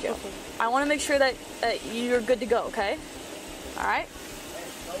want to take you to jail. Okay. I want to make sure that you're good to go, okay? All right?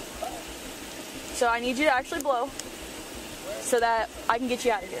 So I need you to actually blow so that I can get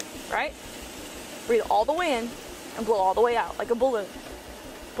you out of here, right? Breathe all the way in and blow all the way out like a balloon.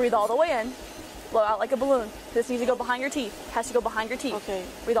 Breathe all the way in, blow out like a balloon. This needs to go behind your teeth. Has to go behind your teeth. Okay.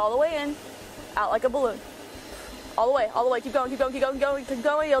 Breathe all the way in, out like a balloon. All the way. Keep going, keep going, keep going, keep going, keep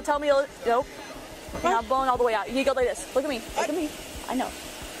going. You'll tell me, nope. You're not blowing all the way out. You need to go like this. Look at me. Look at me. I know.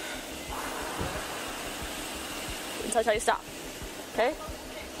 Until I tell you to stop. Okay?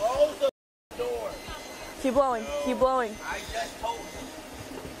 Close the door. Keep blowing. Keep blowing. I just told you.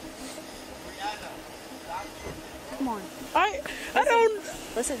 Come on. I don't...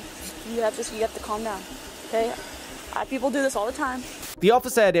 Listen, you have to calm down. Okay? People do this all the time. The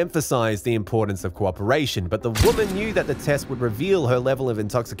officer had emphasized the importance of cooperation, but the woman knew that the test would reveal her level of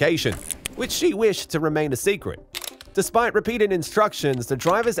intoxication, which she wished to remain a secret. Despite repeated instructions, the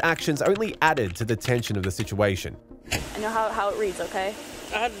driver's actions only added to the tension of the situation. I know how it reads, okay?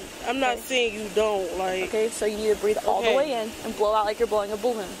 I'm not saying you don't, like... Okay, so you need to breathe all the way in and blow out like you're blowing a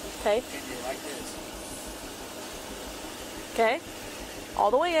balloon, okay? Okay? All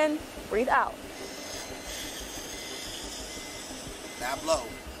the way in, breathe out. Now blow.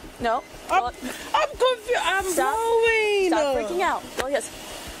 No. I'm confused. I'm blowing. Stop freaking out. Oh, yes.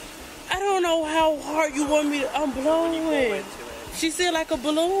 I don't know how hard you want me to... I'm blowing. She said like a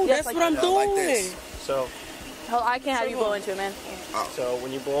balloon. Yes, That's like what I'm doing. Like so... Hell, I can't have you blow into it, man. So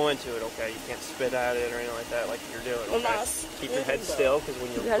when you blow into it, okay, you can't spit at it or anything like that, like you're doing. Okay? Keep your head still, because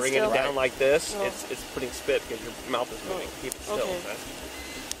when you're bringing it down like this, it's putting spit because your mouth is moving. Keep it still, okay?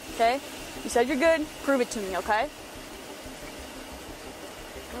 Okay. You said you're good. Prove it to me, okay?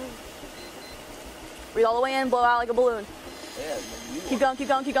 Breathe all the way in, blow out like a balloon. Keep going, keep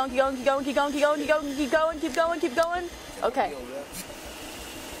going, keep going, keep going, keep going, keep going, keep going, keep going, keep going, keep going, keep going. Okay.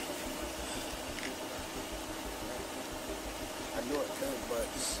 I know it could, but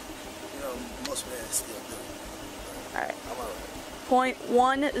most men still do. All right. I'm all right.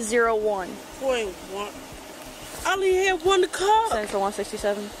 0.101. 0.1. I only had 1 cup. Stands for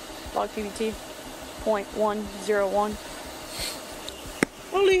 167. Log PBT. 0.101.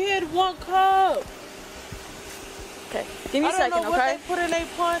 Only had 1 cup. Okay. Give me a second, I don't know okay? what they put in a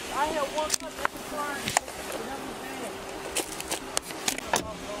punch. I had one punch at the front.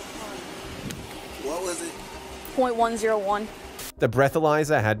 What was it? .101. The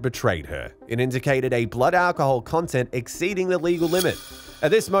breathalyzer had betrayed her. It indicated a blood alcohol content exceeding the legal limit.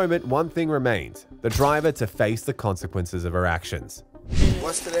 At this moment, one thing remained: the driver to face the consequences of her actions.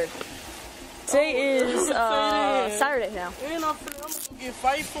 What's today? Today is Saturday now. And I'm gonna get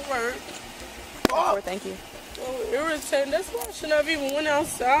fight for work. Oh, thank you. Oh, irritating. That's why I shouldn't have even went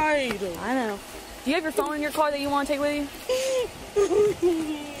outside. I know. Do you have your phone in your car that you want to take with you?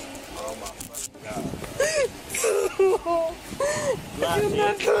 Oh my God.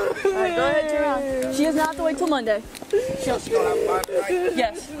 Alright, go ahead, turn around. She does not have to wait till Monday. So she gonna have fun tonight?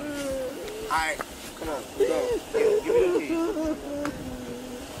 Yes. Alright, come on, go. Give me the keys.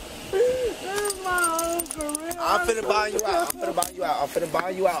 I'm finna buy you out. I'm finna buy you out. I'm finna buy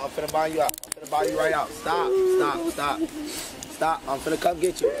you out. I'm finna buy you out. I'm finna buy you right out. Stop. Stop. Stop. Stop. I'm finna come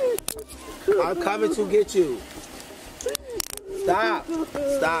get you. I'm coming to get you. Stop.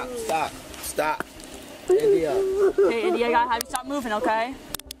 Stop. Stop. Stop. India. Hey, India, I gotta have you stop moving, okay?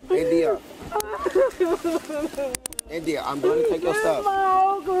 India. India, I'm gonna take your stuff.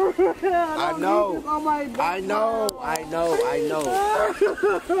 I know. I know. I know. I know.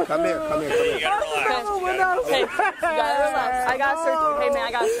 Come here. Come here. Come here. Hey, you gotta relax. I gotta search her. Hey, man,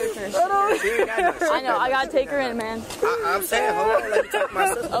 I gotta search her. I know, I gotta take her in, man. I'm saying, hold on, let me talk to my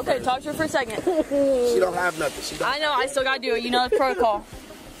sister. Okay, talk to her for a second. She don't have nothing. She don't. I know, I still gotta do it. You know the protocol.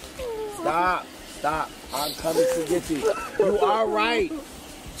 Stop. Stop. I'm coming to get you. You are right.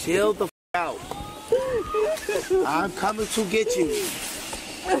 Chill the f out. I'm coming to get you.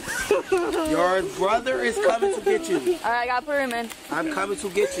 Your brother is coming to get you. Alright, I gotta put her in, man. I'm coming to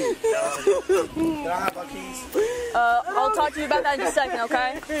get you. Can I have my keys? I'll talk to you about that in a second,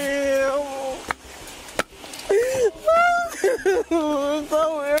 okay? So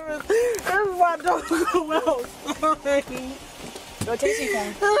weird. That's why I don't go outside. Go take a seat for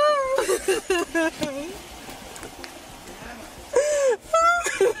me.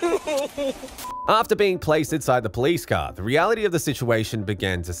 After being placed inside the police car, the reality of the situation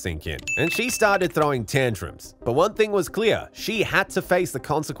began to sink in, and she started throwing tantrums. But one thing was clear: she had to face the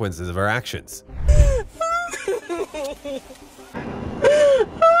consequences of her actions.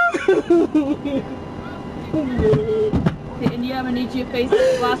 Hey, India, I'm gonna need you to face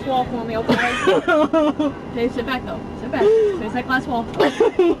this glass wall for me, okay? Okay, sit back though. Sit back. Face that glass wall.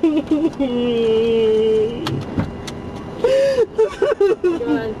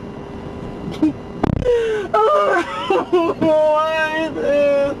 Good. Why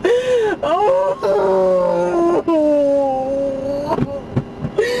this?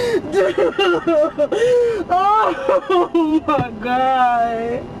 Oh my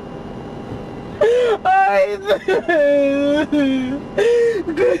God.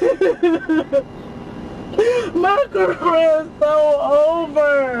 My career is so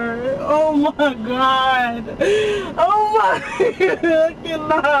over. Oh my God. Oh my, I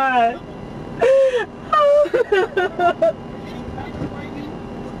cannot.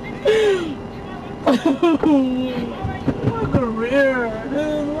 My career. This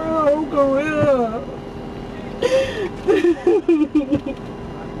is my whole career.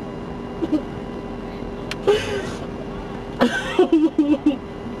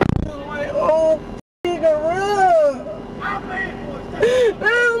 My whole career.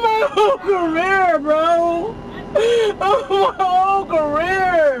 This is my whole career, bro. Oh, my whole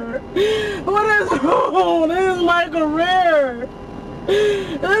career. What is wrong? This is my career.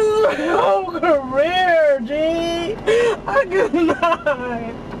 This is my whole career, G. I cannot.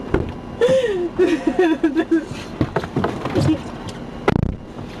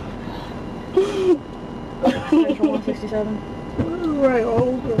 167. This is my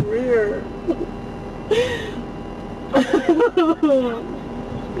whole career.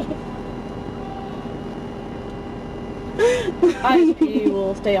 ISP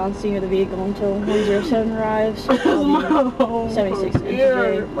will stay on scene of the vehicle until 107 arrives. 76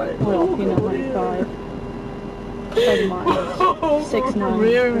 NJ, well, you know, 95. 30 miles.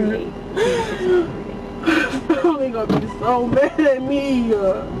 6938. They're gonna be so mad at me.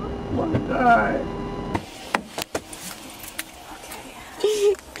 Oh my God.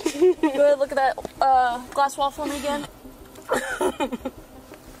 Go ahead, look at that glass wall for me again. Okay,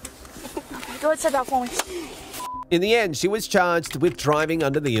 go ahead, set that for me. In the end, she was charged with driving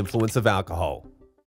under the influence of alcohol.